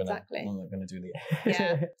 I'm not gonna do the.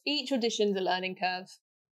 Yeah. Each audition's a learning curve.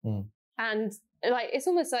 And like it's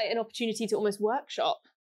almost like an opportunity to almost workshop.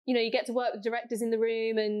 You know, you get to work with directors in the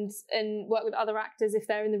room and work with other actors if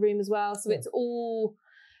they're in the room as well. So it's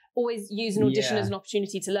always use an audition as an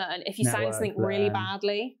opportunity to learn. If you sang something really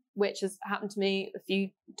badly, which has happened to me a few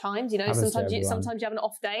times, you know, sometimes you have an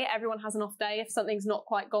off day. Everyone has an off day. If something's not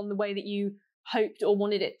quite gone the way that you hoped or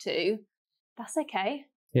wanted it to, that's okay.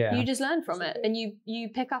 Yeah. You just learn from it and you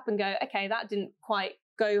pick up and go, okay, that didn't quite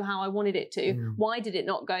go how I wanted it to. Why did it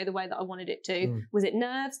not go the way that I wanted it to? Was it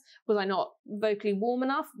nerves? Was I not vocally warm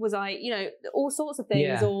enough? Was I, you know, all sorts of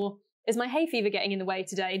things? Or is my hay fever getting in the way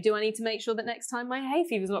today? Do I need to make sure that next time my hay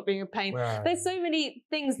fever is not being a pain? Right. There's so many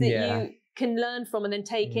things that you can learn from and then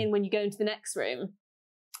take in when you go into the next room,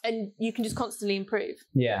 and you can just constantly improve.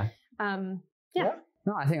 Yeah.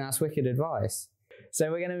 No, I think that's wicked advice.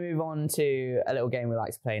 So we're going to move on to a little game we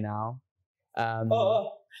like to play now. I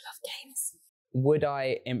love games. Would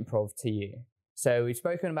I improv to you? So we've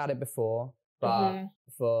spoken about it before, but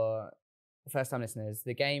for first-time listeners,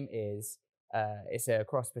 the game is it's a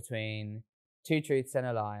cross between 2 truths and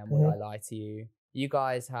a lie, and would I lie to you? You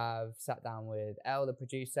guys have sat down with Elle, the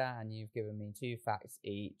producer, and you've given me 2 facts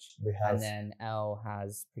each. We have. And then Elle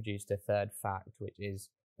has produced a third fact, which is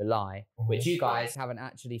the lie, which you guys haven't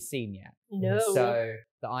actually seen yet. No. So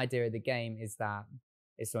the idea of the game is that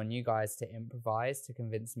it's on you guys to improvise to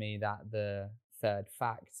convince me that the third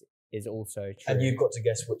fact is also true. And you've got to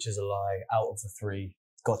guess which is a lie out of the 3.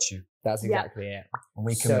 Got you. That's exactly it. And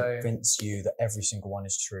we can convince you that every single one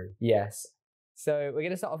is true. Yes. So we're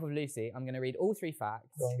going to start off with Lucy. I'm going to read all 3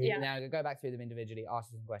 facts. Now I'm going to go back through them individually,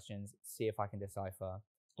 ask you some questions, see if I can decipher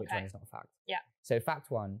which one is not a fact. Yeah. So fact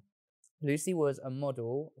 1. Lucy was a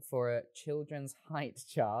model for a children's height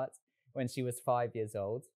chart when she was 5 years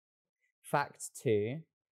old. Fact 2.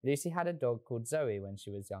 Lucy had a dog called Zoe when she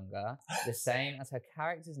was younger, the same as her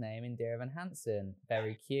character's name in Dear Evan Hansen.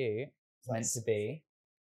 Very cute. It's meant to be.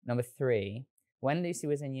 Number 3. When Lucy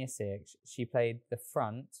was in year 6, she played the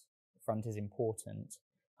front is important,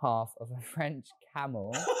 half of a French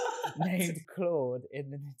camel named Claude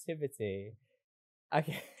in the Nativity.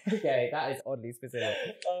 Okay, that is oddly specific.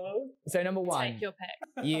 So number 1, take your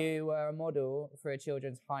pick. You were a model for a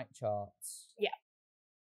children's height chart. Yeah.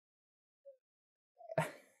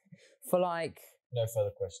 For like... No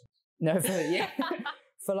further questions. No further, yeah.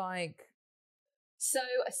 For like... So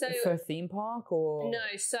for a theme park or...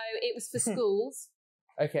 No, so it was for schools.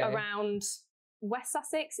 Okay. Around West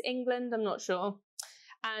Sussex, England, I'm not sure.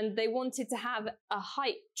 And they wanted to have a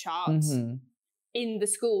height chart in the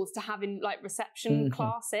schools to have in like reception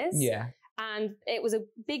classes. Yeah. And it was a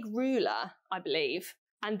big ruler, I believe.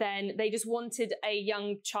 And then they just wanted a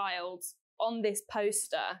young child on this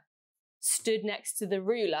poster stood next to the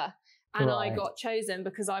ruler. And I got chosen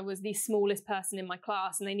because I was the smallest person in my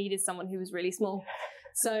class and they needed someone who was really small.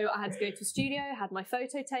 So I had to go to a studio, had my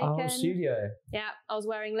photo taken. Oh, studio. Yeah, I was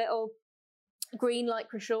wearing little green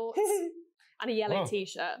lycra shorts and a yellow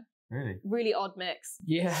t-shirt. Really? Really odd mix.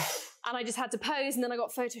 Yeah. And I just had to pose and then I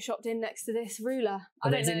got photoshopped in next to this ruler.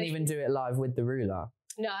 And they didn't even do it live with the ruler?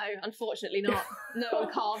 No, unfortunately not. No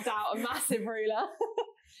one carved out a massive ruler.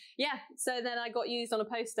 Yeah, so then I got used on a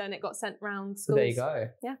poster and it got sent round schools. There you go.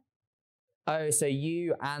 Yeah. Oh, so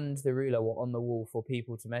you and the ruler were on the wall for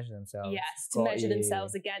people to measure themselves? Yes, to measure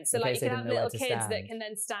themselves against. So like you can have little kids that can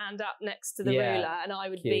then stand up next to the ruler and I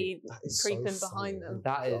would be creeping behind them.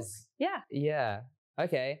 That is... Yeah. Yeah.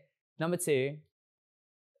 Okay. Number 2,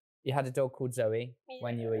 you had a dog called Zoe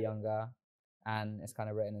when you were younger and it's kind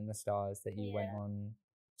of written in the stars that you went on.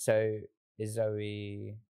 So is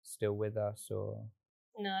Zoe still with us or...?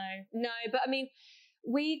 No, but I mean...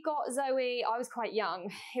 We got Zoe, I was quite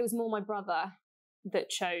young. It was more my brother that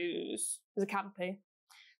chose, it was a Cavapoo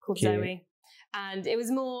called Zoe. And it was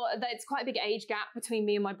more, it's quite a big age gap between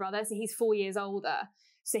me and my brother. So he's 4 years older.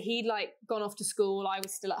 So he'd like gone off to school. I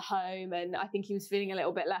was still at home and I think he was feeling a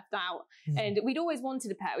little bit left out. And we'd always wanted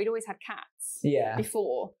a pet. We'd always had cats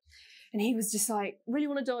before. And he was just like, really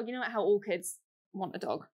want a dog. You know how all kids want a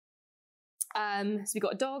dog. So we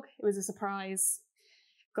got a dog. It was a surprise.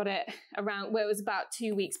 Got it around, well, it was about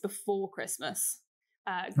 2 weeks before Christmas.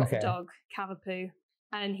 Got the dog, Cavapoo,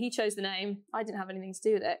 and he chose the name. I didn't have anything to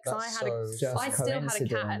do with it because I still had a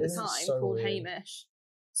cat at the time called Hamish.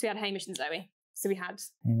 So we had Hamish and Zoe. So we had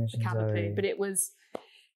the Cavapoo, but it was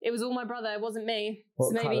all my brother. It wasn't me.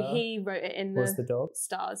 So maybe he wrote it in the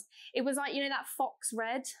stars. It was like, you know, that fox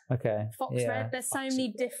red. Okay. Fox red. There's so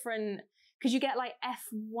many different, because you get like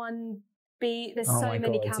F1 There's Oh so my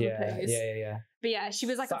many God, Cavapoos. Yeah. But yeah, she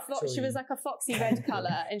was like she was like a foxy red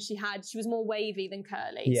colour, and she was more wavy than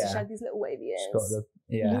curly. Yeah. So she had these little wavy ears. She's got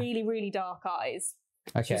the, Really, really dark eyes.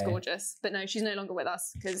 Okay. She was gorgeous. But no, she's no longer with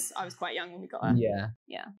us because I was quite young when we got her.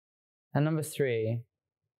 Yeah. And number 3,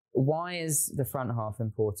 why is the front half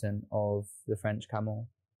important of the French camel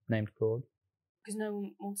named Claude? Because no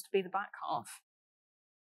one wants to be the back half.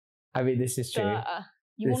 I mean, this is true.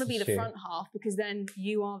 You want to be the front half because then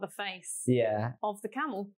you are the face of the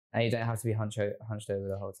camel. And you don't have to be hunched over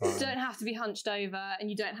the whole time. You don't have to be hunched over, and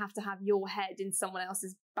you don't have to have your head in someone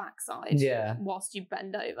else's backside whilst you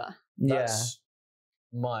bend over. That's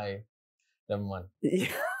my number 1.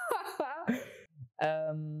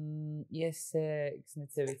 Year 6,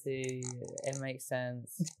 nativity, it makes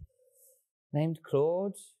sense. Named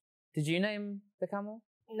Claude. Did you name the camel?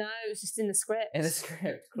 No, it was just in the script. In the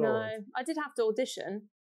script, Claude. No, I did have to audition.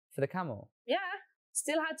 For the camel? Yeah,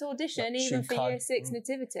 still had to audition even for year 6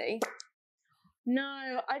 nativity.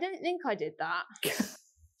 No, I don't think I did that.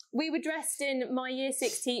 We were dressed in, my year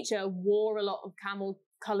 6 teacher wore a lot of camel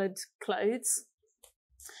coloured clothes.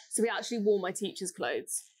 So we actually wore my teacher's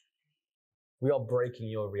clothes. We are breaking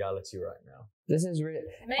your reality right now. This is really...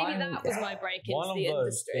 Maybe that was my break into the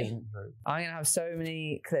industry. I'm going to have so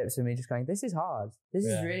many clips of me just going, this is hard. This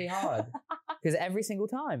is really hard. Because every single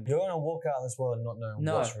time. You're going to walk out of this world not knowing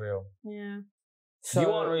what's real. Yeah. So,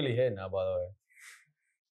 you aren't really here now, by the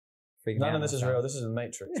way. None of this is real. This is a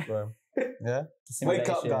matrix, bro. Yeah? Wake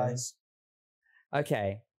up, guys.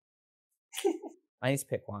 Okay. I need to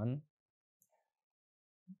pick one.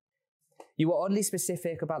 You were oddly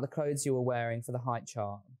specific about the clothes you were wearing for the height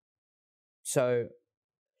chart. So,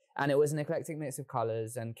 and it was an eclectic mix of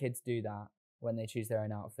colours, and kids do that when they choose their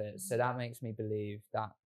own outfits. So that makes me believe that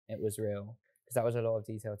it was real, because that was a lot of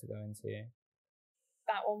detail to go into.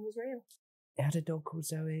 That one was real. It had a dog called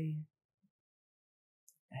Zoe.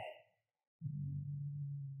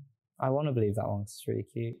 I want to believe that one, because it's really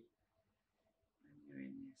cute.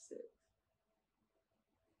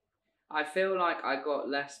 I feel like I got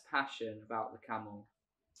less passion about the camel.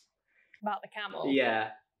 About the camel? Yeah.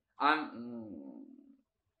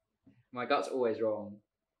 My gut's always wrong.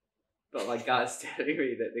 But my gut's telling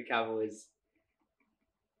me that the camel is...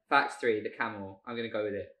 Fact 3, the camel. I'm going to go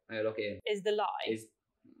with it. I'm going to lock it in. Is the lie?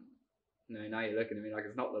 No, now you're looking at me like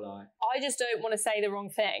it's not the lie. I just don't want to say the wrong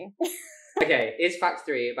thing. Okay, is fact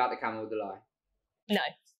 3 about the camel the lie?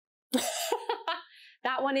 No.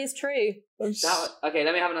 That one is true. Okay,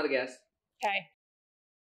 let me have another guess. Okay.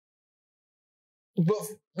 But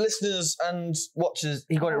listeners and watchers,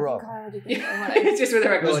 he got it wrong. It's just with the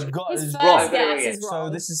record. His first guess is wrong. So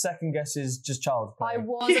this is second guess is just child's play. I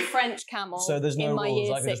was a French camel. So there's no in my rules.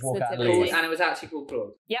 year I can 6 just walk out and nativity. leave. And it was actually called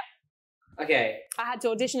Claude? Yep. Okay. I had to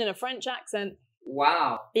audition in a French accent.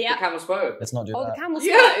 Wow. Yeah. The camel spoke. Let's not do that. Oh, the camel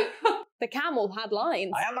spoke. The camel had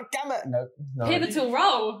lines. I am a camel. No. Pivotal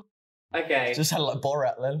role. Okay. Just had like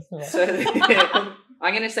Borat then. So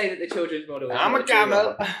I'm going to say that the children's model is I'm a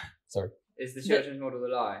camel. Sorry. Is the children's model the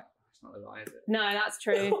lie? It's not the lie, is it? No, that's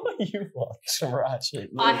true. You are ratchet.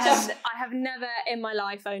 I have never in my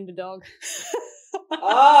life owned a dog.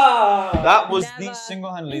 That was Never.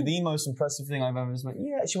 single-handedly the most impressive thing I've ever seen.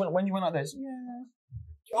 Yeah, she went when you went like this. Yeah.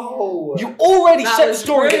 Oh. You already That said was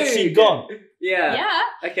story that rude. she'd gone. Yeah.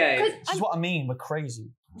 Yeah. Okay. This is what I mean. We're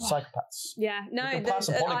crazy. Psychopaths. Yeah. No, You can pass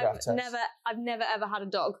a polygraph test. I've never ever had a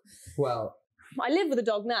dog. Well, I live with a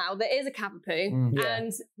dog now that is a Cavapoo, Yeah.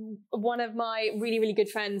 and one of my really, really good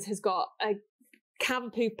friends has got a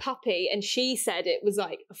Cavapoo puppy, and she said it was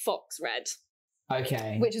like a fox red,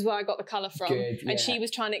 okay. which is where I got the colour from. Good, yeah. And she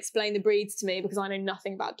was trying to explain the breeds to me because I know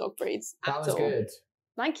nothing about dog breeds That at was all. good.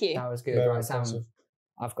 Thank you. That was good. Very Right, Sam, impressive.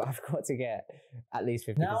 I've got to get at least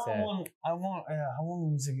 50%. Now I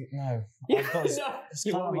want you to get, no. Yeah, I've got, no, it's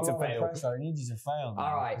you kind want of me to a lot of fail. pressure. I need you to fail. Now,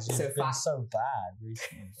 All right, 'cause so you've been fact- so bad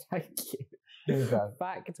recently. Thank you. Here we go.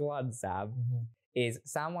 Fact 1, Sam, is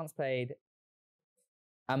Sam once played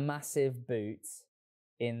a massive boot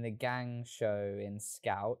in the gang show in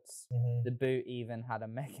Scouts. The boot even had a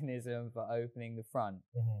mechanism for opening the front.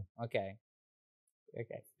 Okay.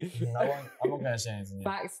 I'm not going to say anything.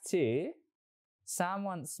 Fact 2, Sam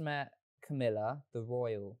once met Camilla, the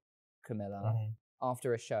royal Camilla,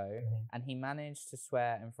 after a show, and he managed to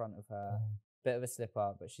swear in front of her. Bit of a slip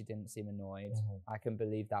up, but she didn't seem annoyed. I can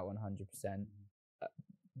believe that 100%.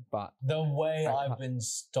 But The way I've been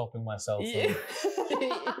stopping myself.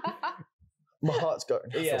 My heart's going.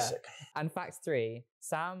 I feel sick. And fact 3,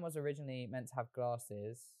 Sam was originally meant to have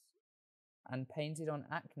glasses and painted on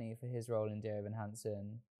acne for his role in Dear Evan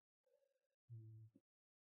Hansen.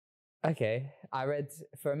 Okay,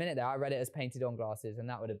 for a minute there, I read it as painted on glasses, and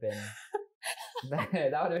that would have been That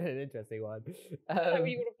would have been an interesting one.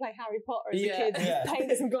 Maybe you want to play Harry Potter as a kid,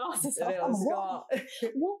 paint some glasses on. What?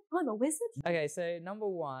 What? I'm a wizard? Okay, so number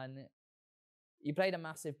one, you played a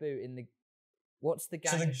massive boot in the... What's the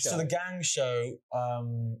gang show? So the gang show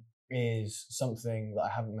is something that I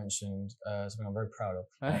haven't mentioned, something I'm very proud of.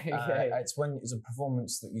 Okay. It's a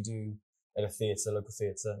performance that you do at a theatre, local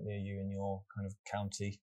theatre near you in your kind of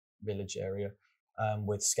county, village area,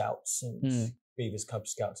 with scouts and Beavers,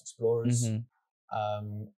 Cubs, Scouts, Explorers.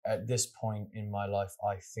 At this point in my life,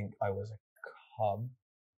 I think I was a cub.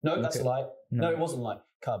 No, that's a lie. No, it wasn't a lie.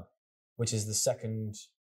 Cub, which is the second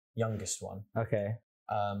youngest one. Okay.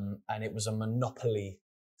 And it was a Monopoly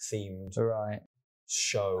themed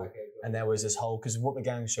show. Okay, and there was this whole, because what the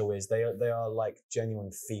gang show is, they are like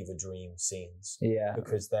genuine fever dream scenes. Yeah.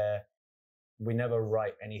 Because we never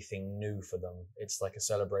write anything new for them. It's like a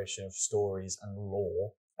celebration of stories and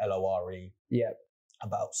lore, L-O-R-E,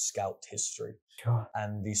 about Scout history. Sure.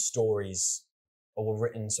 And these stories were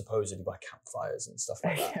written supposedly by campfires and stuff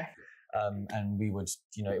like that. And we would,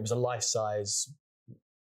 it was a life-size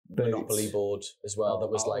Monopoly board as well.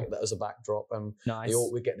 That was a backdrop, and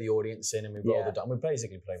we'd get the audience in and we'd roll the dice. We'd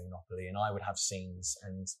basically play Monopoly, and I would have scenes,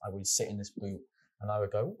 and I would sit in this boot, and I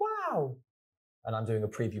would go, "Wow!" And I'm doing a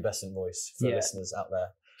prepubescent voice for listeners out there.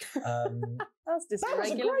 That's just a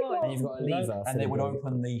regular voice. And you've got a lever, and they would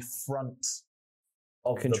open the front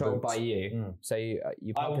of controlled the boot. by you. So you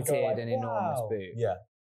puppeteered an enormous boot. Yeah.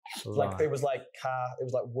 Like it was like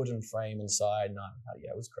wooden frame inside.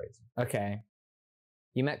 It was crazy. Okay.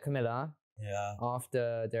 You met Camilla. Yeah.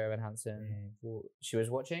 After Dear Evan Hansen. She was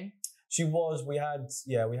watching? She was. We had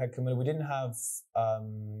Camilla. We didn't have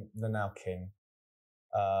the Now King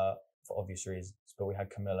for obvious reasons, but we had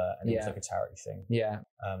Camilla, and it was like a charity thing. Yeah.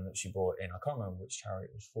 That she brought in. I can't remember which charity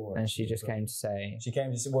it was for. And she just came to say. She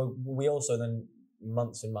came to say. Well, we also then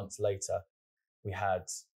months and months later, we had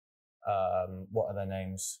what are their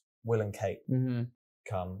names? Will and Kate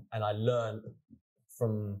come, and I learned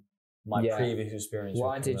from my previous experience.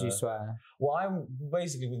 Why did you swear? Well,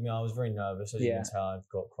 basically with me, I was very nervous. As you can tell, I've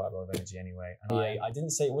got quite a lot of energy anyway. And I didn't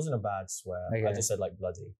say, it wasn't a bad swear. Okay. I just said like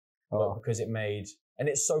bloody. But because it made, and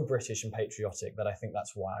it's so British and patriotic that I think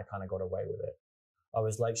that's why I kind of got away with it. I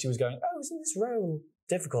was like, she was going, "Oh, isn't this role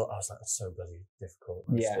difficult?" I was like, "It's so bloody difficult,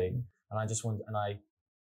 honestly." And I just I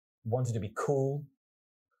wanted to be cool,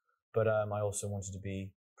 but I also wanted to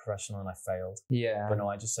be professional, and I failed. Yeah. But no,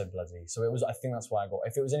 I just said bloody. So it was, I think that's why I got,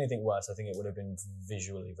 if it was anything worse, I think it would have been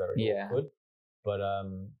visually very awkward. But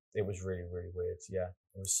it was really, really weird. Yeah.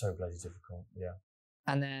 It was so bloody difficult. Yeah.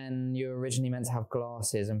 And then you were originally meant to have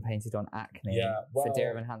glasses and painted on acne. Yeah. Well, for Dear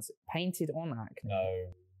Evan Hansen. Painted on acne?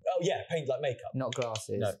 No. Oh yeah, painted like makeup. Not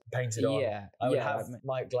glasses. No, painted on. Yeah. I would have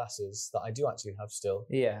my glasses that I do actually have still.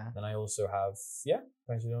 Yeah. And I also have,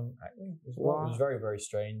 painted on acne as well. It was very, very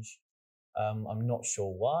strange. I'm not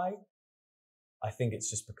sure why. I think it's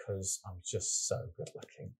just because I'm just so good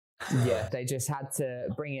looking. Yeah, they just had to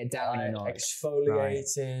bring it down a notch.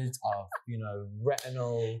 Exfoliated,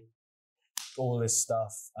 retinol, all this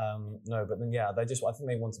stuff. No, but then I think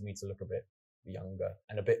they wanted me to look a bit younger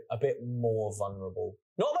and a bit more vulnerable.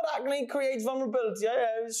 Not that acne creates vulnerability.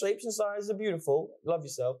 Shapes and sizes are beautiful. Love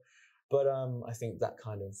yourself. But I think that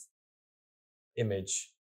kind of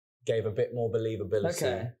image gave a bit more believability.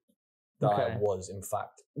 Okay. That I was, in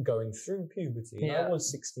fact, going through puberty. Yeah. I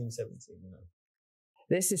was 16, 17,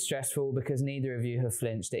 This is stressful because neither of you have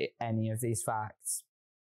flinched at any of these facts.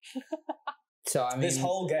 So, I mean... This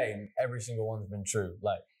whole game, every single one's been true.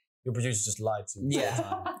 Like, your producer just lied to you.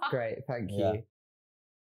 Yeah. Great, thank you.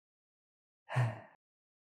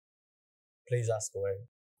 Please ask away.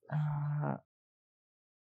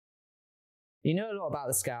 You know a lot about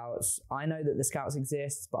the Scouts. I know that the Scouts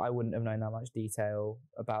exist, but I wouldn't have known that much detail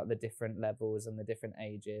about the different levels and the different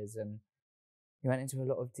ages. And you went into a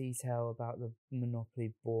lot of detail about the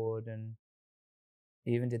Monopoly board, and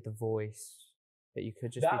you even did the voice. But you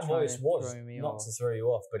could just that voice was not to throw you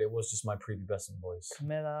off, but it was just my prepubescent voice.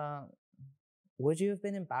 Camilla, would you have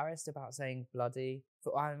been embarrassed about saying bloody?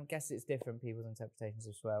 I guess it's different people's interpretations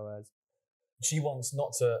of swear words. She wants,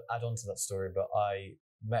 not to add on to that story, but I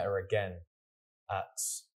met her again at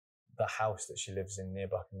the house that she lives in near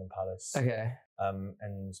Buckingham Palace. Okay.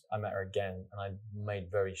 And I met her again, and I made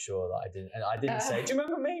very sure that I didn't say, "Do you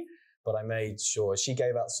remember me?" But I made sure she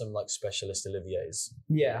gave out some like specialist Olivier's.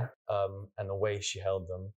 Yeah. And the way she held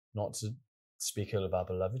them, not to speak ill of our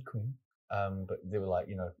beloved queen, but they were like,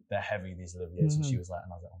 they're heavy, these Olivier's, and she was like,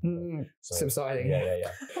 and I was like, so, subsiding.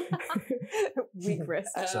 Yeah. Weak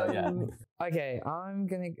wrist. Okay,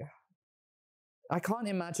 I can't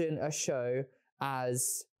imagine a show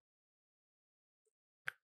as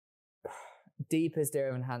deep as Dear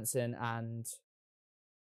Evan Hansen and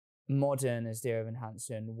modern as Dear Evan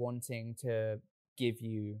Hansen, wanting to give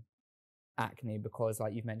you acne because,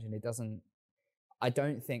 like you've mentioned, it doesn't. I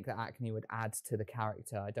don't think that acne would add to the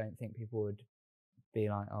character. I don't think people would be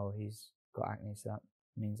like, "Oh, he's got acne, so that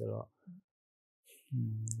means a lot."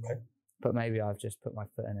 Okay. But maybe I've just put my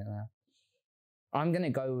foot in it there. I'm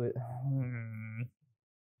gonna go with.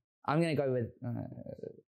 I'm gonna go with.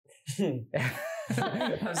 I'm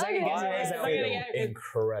saying I feel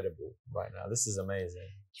incredible right now. This is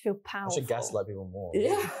amazing. You feel powerful. I should gaslight people more.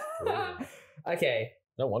 Yeah. Okay.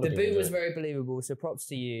 No wonder the boot was very believable, so props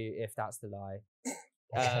to you if that's the lie.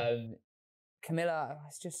 Camilla,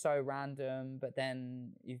 it's just so random, but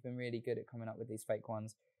then you've been really good at coming up with these fake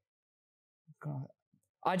ones. God.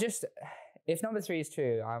 If number 3 is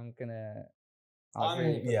true, I'm gonna go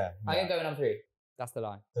with number 3. That's the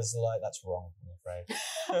lie. That's the lie. That's wrong, I'm afraid.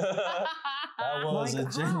 That was a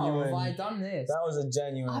genuine. How have I done this? That was a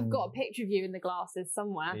genuine. I've got a picture of you in the glasses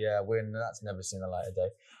somewhere. Yeah, that's never seen the light of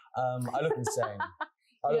day. I look insane.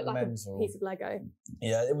 I look like mental. a piece of Lego.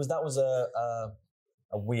 Yeah, that was a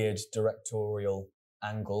weird directorial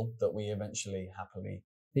angle that we eventually happily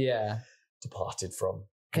departed from.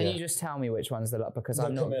 Can you just tell me which one's the lie? Because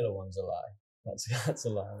I'm not. The Camilla one's a lie. That's a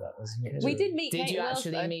lie. That was. We did meet. Did Kate you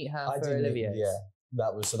actually meet her for Olivia? Yeah,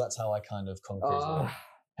 so that's how I kind of conquered it.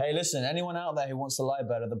 Hey, listen, anyone out there who wants to lie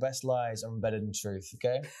better, the best lies are embedded in truth.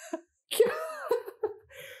 Okay.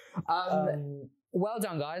 Well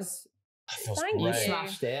done, guys. Thank you. You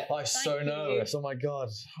smashed it. I'm so nervous. Oh my god.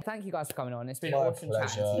 Thank you guys for coming on. It's been My awesome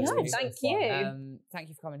pleasure. chatting to you. No, thank you. Thank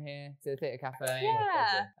you for coming here to the Theatre Cafe.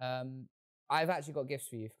 Yeah. I've actually got gifts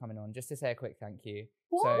for you for coming on, just to say a quick thank you.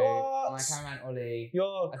 What? So, my cameraman Ollie.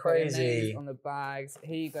 You're I've crazy. got your names on the bags.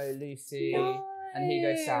 Here you go, Lucy. And here you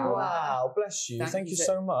go, Sam. Wow, bless you. Thank you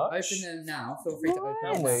so much. Open them now. Feel free to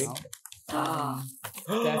open them now.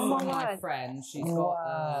 They're from my friend. She's got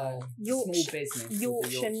a small business.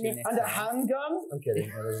 Yorkshire Knitter. And a handgun? I'm kidding.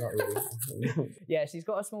 No, there's not really. Yeah, she's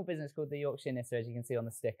got a small business called the Yorkshire Knitter, as you can see on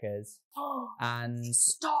the stickers. And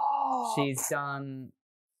she's done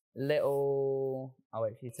little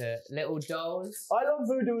dolls. I love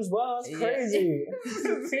voodoo as well. That's crazy.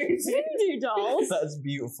 Voodoo dolls. That's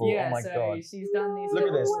beautiful. Yeah, oh my god. She's done these. Look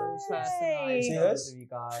at this. Personalised See dolls this? of you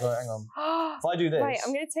guys. Right, hang on. If I do this. Wait,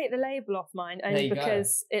 I'm going to take the label off mine only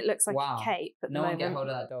because it looks like a cape at the moment. No one get hold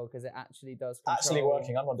of that doll because it actually does control. Actually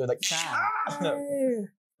working. I'm not doing that. No.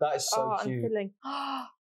 That is so cute. I'm fiddling.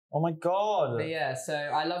 Oh my god. But yeah, so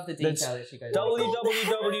I love the detail that she goes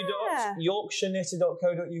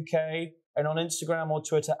www.yorkshirknitter.co.uk and on Instagram or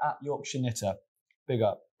Twitter @YorkshireKnitter. Big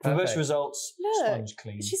up. For best results, sponge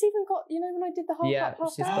clean. She's even got, when I did the half up,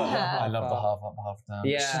 half down. I love the half up, half down.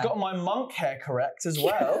 Yeah. She's got my monk hair correct as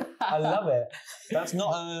well. I love it. That's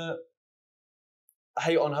not a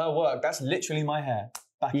hate on her work. That's literally my hair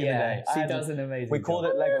back in the day. She does an amazing We called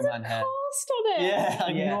it Lego Man hair. On it. Yeah,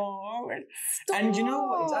 I know. And you know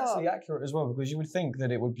what? It's actually accurate as well, because you would think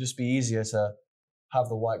that it would just be easier to have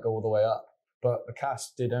the white go all the way up. But the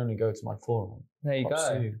cast did only go to my forearm. There you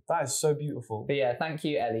go. That is so beautiful. But yeah, thank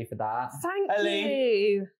you, Ellie, for that. Thank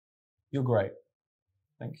Ellie, you. You're great.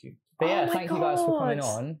 Thank you. But yeah, thank you guys for coming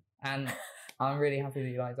on. And I'm really happy that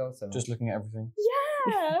you liked also. Just looking at everything.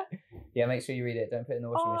 Yeah. Yeah, make sure you read it. Don't put it in the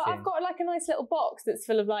washing machine. I've got like a nice little box that's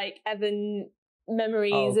full of like Evan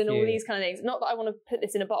memories and all these kind of things. Not that I want to put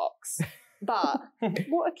this in a box, but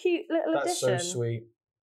what a cute little addition. That's so sweet.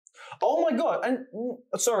 Oh my god! And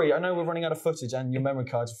sorry, I know we're running out of footage, and your memory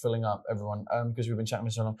cards are filling up, everyone, because we've been chatting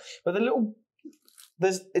for so long. But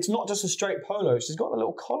it's not just a straight polo. She's got the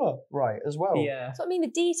little collar right as well. Yeah. That's what I mean. The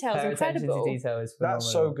detail's Her incredible. attention to detail is phenomenal.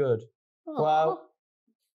 That's so good. Aww. Wow.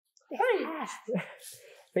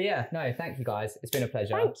 But yeah, no, thank you guys. It's been a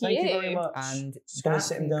pleasure. Thank you very much. And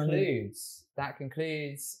that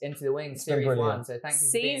concludes Into the Wings Series 1. So thank you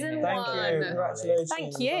for being here. Season 1. Thank you. Congratulations.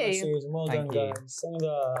 Thank you. Well done, guys.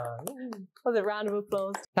 For the round of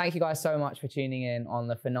applause. Thank you guys so much for tuning in on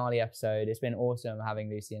the finale episode. It's been awesome having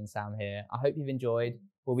Lucy and Sam here. I hope you've enjoyed.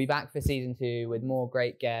 We'll be back for season 2 with more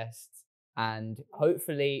great guests and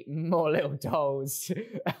hopefully more little dolls.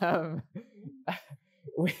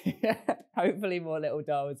 Hopefully more little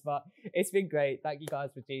dolls, but it's been great. Thank you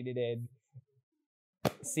guys for tuning in.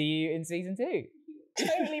 See you in season 2.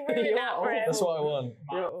 Totally ruined that for him. That's what I want.